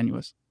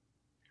disingenuous.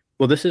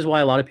 Well, this is why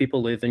a lot of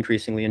people live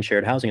increasingly in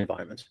shared housing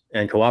environments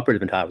and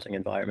cooperative housing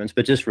environments.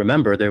 But just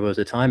remember, there was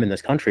a time in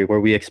this country where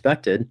we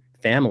expected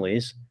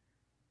families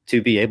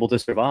to be able to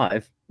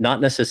survive, not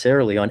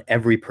necessarily on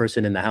every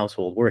person in the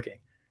household working.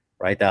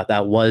 Right,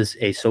 that was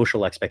a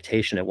social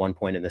expectation at one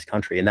point in this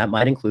country, and that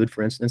might include,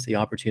 for instance, the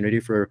opportunity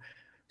for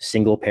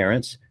single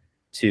parents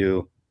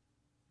to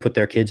put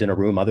their kids in a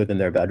room other than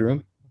their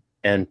bedroom.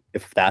 And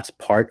if that's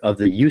part of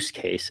the use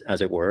case,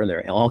 as it were, and there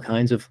are all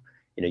kinds of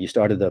You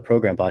started the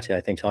program, Batya,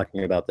 I think,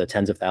 talking about the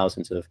tens of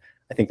thousands of,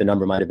 I think the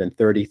number might have been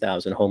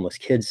 30,000 homeless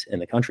kids in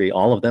the country.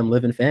 All of them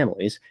live in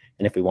families.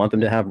 And if we want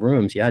them to have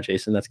rooms, yeah,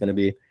 Jason, that's going to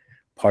be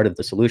part of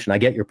the solution. I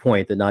get your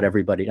point that not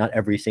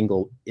every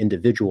single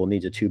individual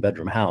needs a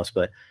 2-bedroom house.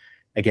 But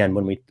again,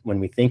 when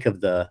we think of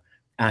the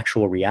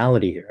actual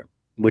reality here,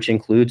 which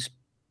includes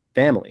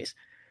families,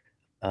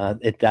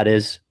 that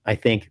is, I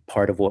think,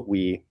 part of what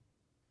we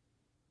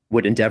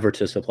would endeavor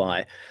to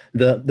supply.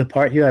 The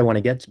part here I want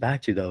to get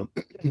back to, though,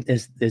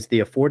 is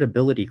the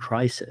affordability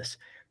crisis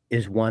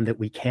is one that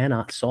we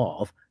cannot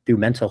solve through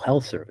mental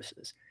health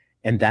services.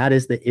 And that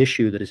is the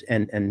issue that is,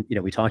 and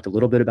we talked a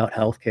little bit about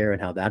healthcare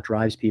and how that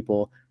drives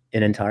people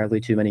in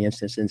entirely too many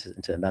instances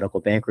into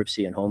medical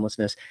bankruptcy and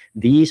homelessness.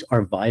 These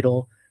are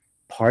vital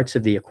parts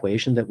of the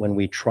equation that when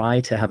we try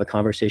to have a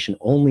conversation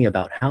only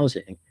about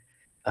housing,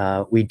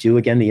 we do,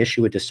 again, the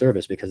issue a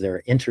disservice, because there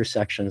are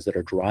intersections that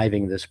are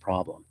driving this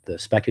problem. The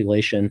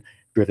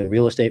speculation-driven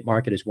real estate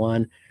market is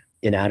one,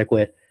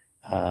 inadequate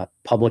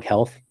public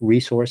health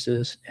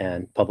resources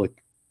and public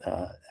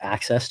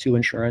access to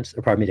insurance,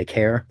 to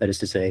care, that is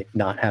to say,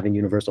 not having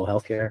universal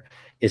health care,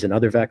 is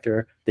another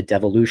vector. The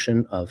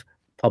devolution of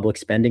public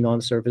spending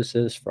on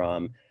services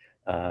from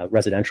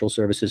residential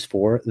services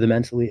for the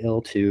mentally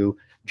ill to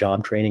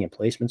job training and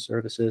placement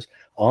services.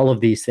 All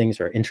of these things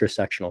are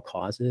intersectional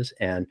causes.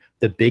 And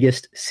the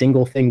biggest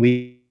single thing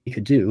we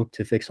could do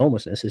to fix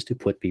homelessness is to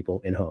put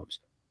people in homes.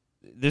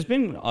 There's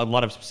been a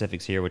lot of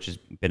specifics here, which has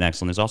been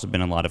excellent. There's also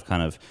been a lot of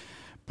kind of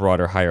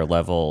broader, higher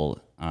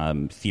level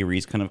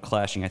theories kind of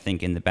clashing, I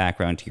think, in the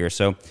background here.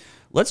 So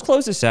let's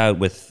close this out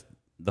with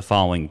the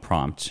following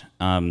prompt.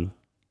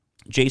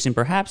 Jason,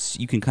 perhaps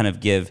you can kind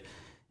of give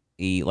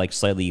a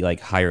slightly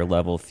higher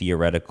level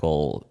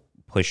theoretical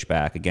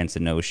pushback against the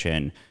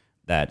notion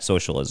that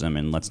socialism,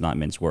 and let's not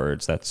mince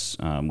words, that's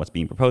what's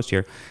being proposed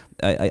here,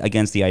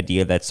 against the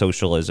idea that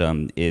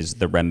socialism is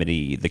the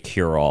remedy, the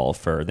cure-all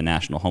for the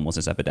national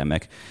homelessness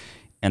epidemic.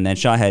 And then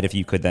Shahed, if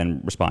you could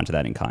then respond to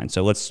that in kind.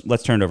 So let's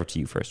turn it over to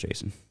you first,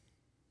 Jason.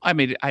 I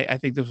mean, I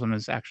think this one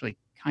is actually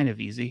kind of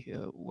easy.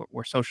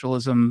 Where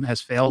socialism has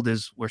failed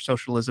is where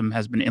socialism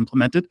has been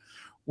implemented.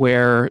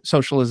 Where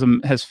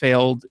socialism has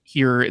failed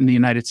here in the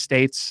United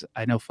States,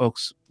 I know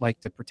folks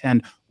like to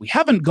pretend we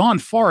haven't gone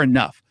far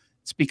enough.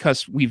 It's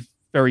because we've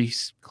very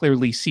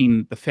clearly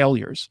seen the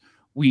failures.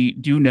 We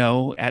do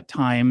know at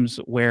times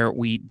where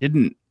we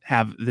didn't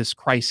have this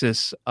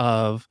crisis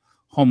of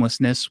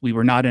homelessness, we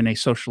were not in a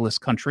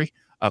socialist country.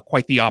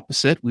 Quite the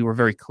opposite. We were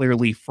very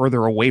clearly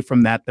further away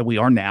from that than we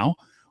are now.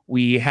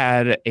 We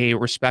had a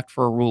respect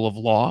for a rule of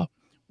law.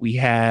 We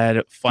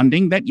had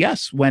funding that,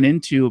 yes, went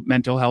into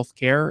mental health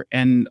care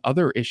and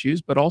other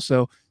issues, but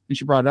also, since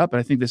you brought it up, and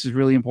I think this is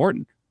really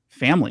important,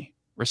 family,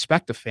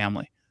 respect of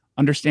family,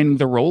 understanding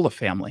the role of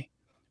family,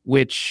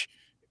 which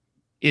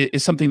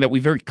is something that we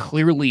very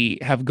clearly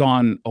have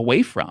gone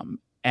away from.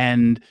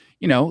 And,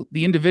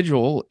 the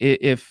individual,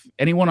 if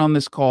anyone on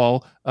this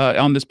call,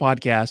 on this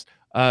podcast,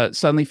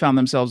 suddenly found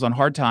themselves on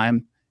hard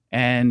time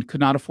and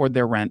could not afford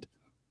their rent,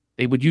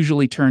 they would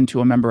usually turn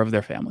to a member of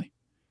their family.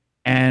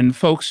 And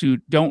folks who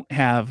don't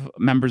have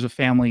members of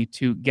family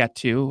to get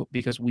to,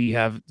 because we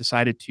have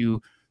decided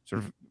to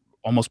sort of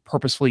almost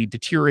purposefully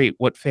deteriorate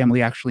what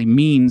family actually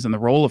means and the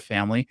role of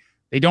family,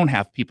 they don't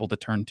have people to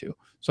turn to.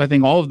 So I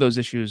think all of those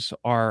issues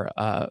are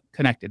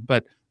connected.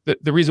 But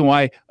the reason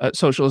why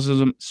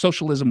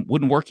socialism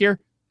wouldn't work here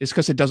is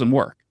because it doesn't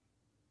work.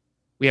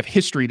 We have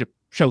history to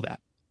show that.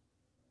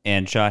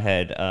 And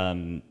Shahed,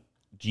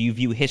 do you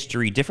view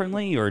history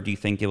differently, or do you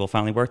think it will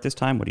finally work this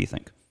time? What do you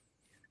think?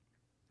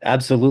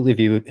 Absolutely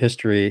view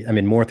history,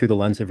 more through the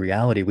lens of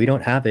reality. We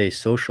don't have a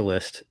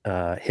socialist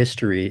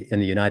history in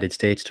the United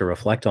States to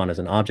reflect on as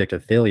an object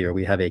of failure.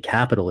 We have a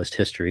capitalist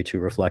history to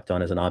reflect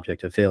on as an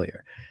object of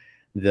failure.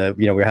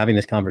 We're having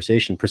this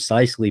conversation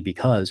precisely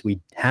because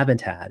we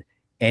haven't had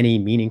any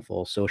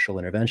meaningful social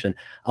intervention.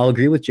 I'll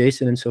agree with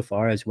Jason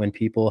insofar as when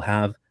people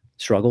have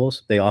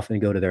struggles, they often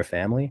go to their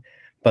family.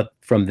 But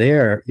from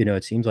there,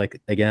 it seems like,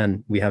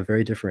 again, we have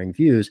very differing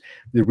views.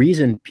 The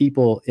reason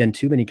people in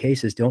too many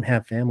cases don't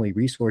have family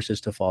resources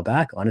to fall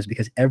back on is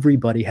because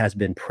everybody has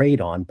been preyed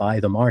on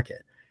by the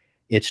market.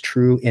 It's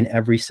true in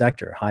every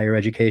sector: higher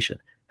education,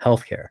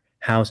 healthcare,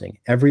 housing.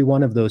 Every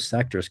one of those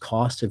sectors,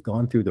 costs have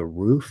gone through the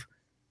roof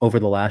over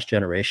the last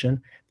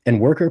generation,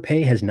 and worker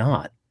pay has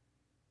not.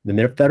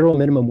 The federal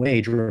minimum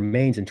wage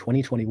remains in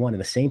 2021 in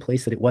the same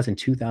place that it was in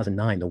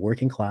 2009. The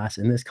working class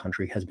in this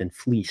country has been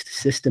fleeced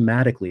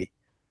systematically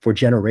for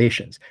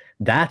generations.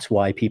 That's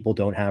why people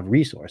don't have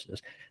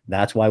resources.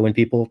 That's why when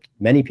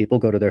many people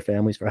go to their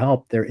families for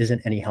help, there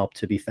isn't any help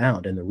to be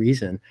found. And the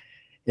reason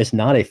is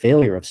not a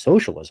failure of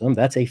socialism.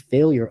 That's a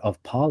failure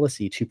of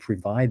policy to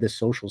provide the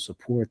social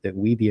support that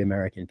we, the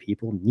American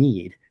people,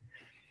 need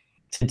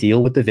to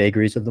deal with the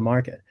vagaries of the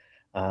market.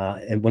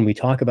 And when we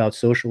talk about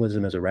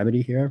socialism as a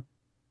remedy here,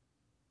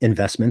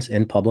 investments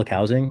in public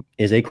housing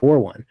is a core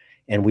one.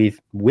 And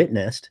we've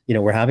witnessed,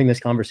 we're having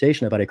this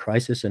conversation about a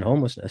crisis in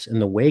homelessness in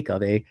the wake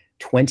of a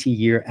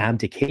 20-year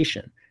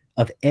abdication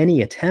of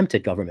any attempt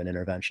at government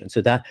intervention.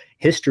 So that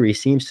history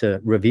seems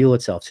to reveal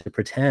itself to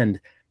pretend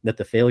that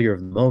the failure of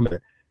the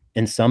moment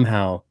and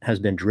somehow has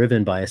been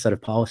driven by a set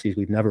of policies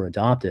we've never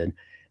adopted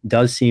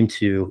does seem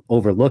to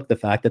overlook the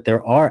fact that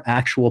there are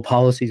actual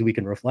policies we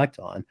can reflect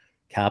on,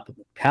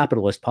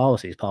 capitalist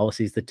policies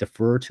that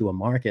defer to a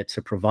market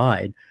to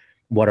provide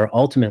what are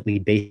ultimately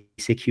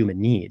basic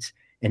human needs.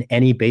 And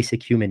any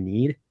basic human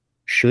need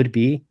should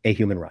be a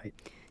human right.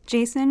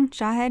 Jason,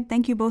 Shahed,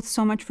 thank you both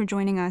so much for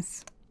joining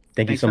us.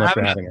 Thank you so much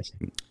for having us.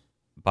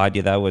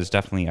 Badia, that was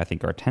definitely, I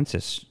think, our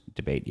tensest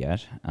debate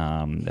yet.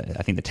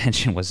 I think the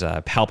tension was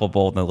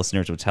palpable. The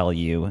listeners would tell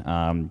you.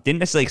 Didn't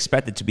necessarily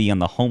expect it to be on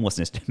the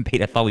homelessness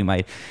debate. I thought we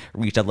might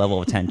reach that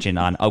level of tension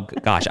on, oh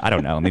gosh, I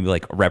don't know, maybe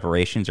like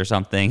reparations or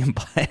something.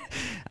 But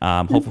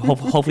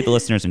hopefully the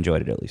listeners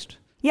enjoyed it at least.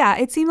 Yeah,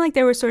 it seemed like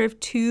there were sort of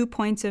 2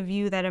 points of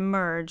view that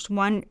emerged.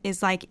 One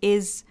is like,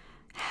 is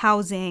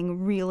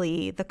housing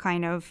really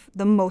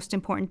the most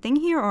important thing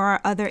here, or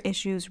are other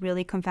issues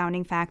really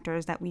confounding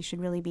factors that we should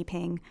really be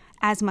paying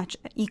as much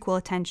equal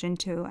attention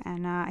to?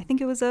 And I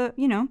think it was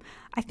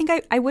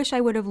I wish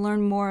I would have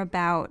learned more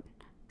about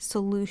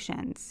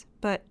solutions,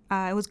 but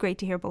it was great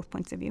to hear both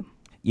points of view.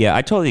 Yeah,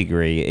 I totally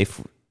agree.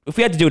 If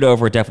we had to do it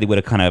over, it definitely would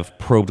have kind of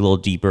probed a little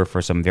deeper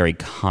for some very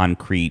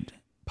concrete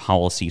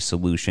policy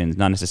solutions,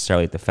 not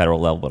necessarily at the federal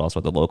level, but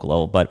also at the local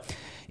level. But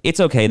it's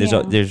okay.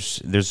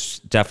 There's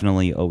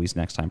definitely always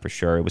next time for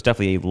sure. It was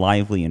definitely a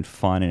lively and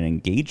fun and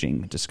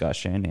engaging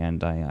discussion,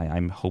 and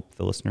I hope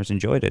the listeners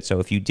enjoyed it.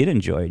 So if you did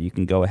enjoy it, you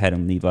can go ahead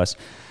and leave us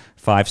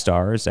 5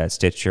 stars at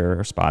Stitcher,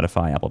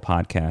 Spotify, Apple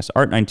Podcasts,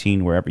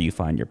 Art19, wherever you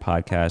find your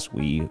podcast.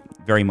 We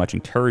very much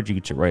encourage you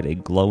to write a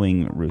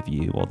glowing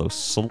review, although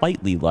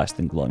slightly less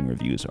than glowing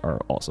reviews are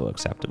also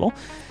acceptable.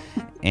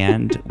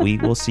 And we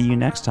will see you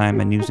next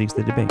time on Newsweek's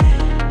The Debate.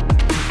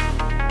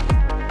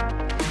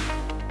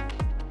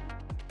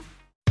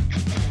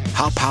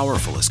 How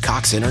powerful is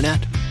Cox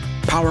Internet?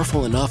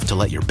 Powerful enough to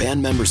let your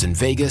band members in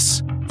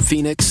Vegas,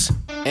 Phoenix,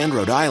 and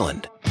Rhode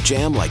Island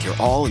jam like you're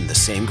all in the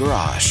same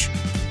garage.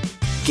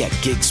 Get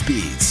gig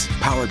speeds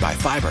powered by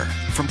fiber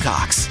from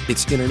Cox.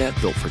 It's internet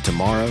built for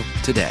tomorrow,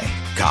 today.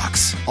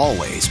 Cox,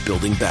 always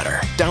building better.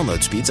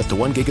 Download speeds up to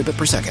 1 gigabit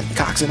per second.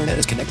 Cox Internet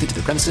is connected to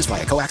the premises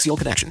via coaxial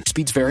connection.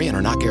 Speeds vary and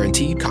are not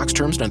guaranteed. Cox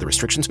terms and other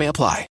restrictions may apply.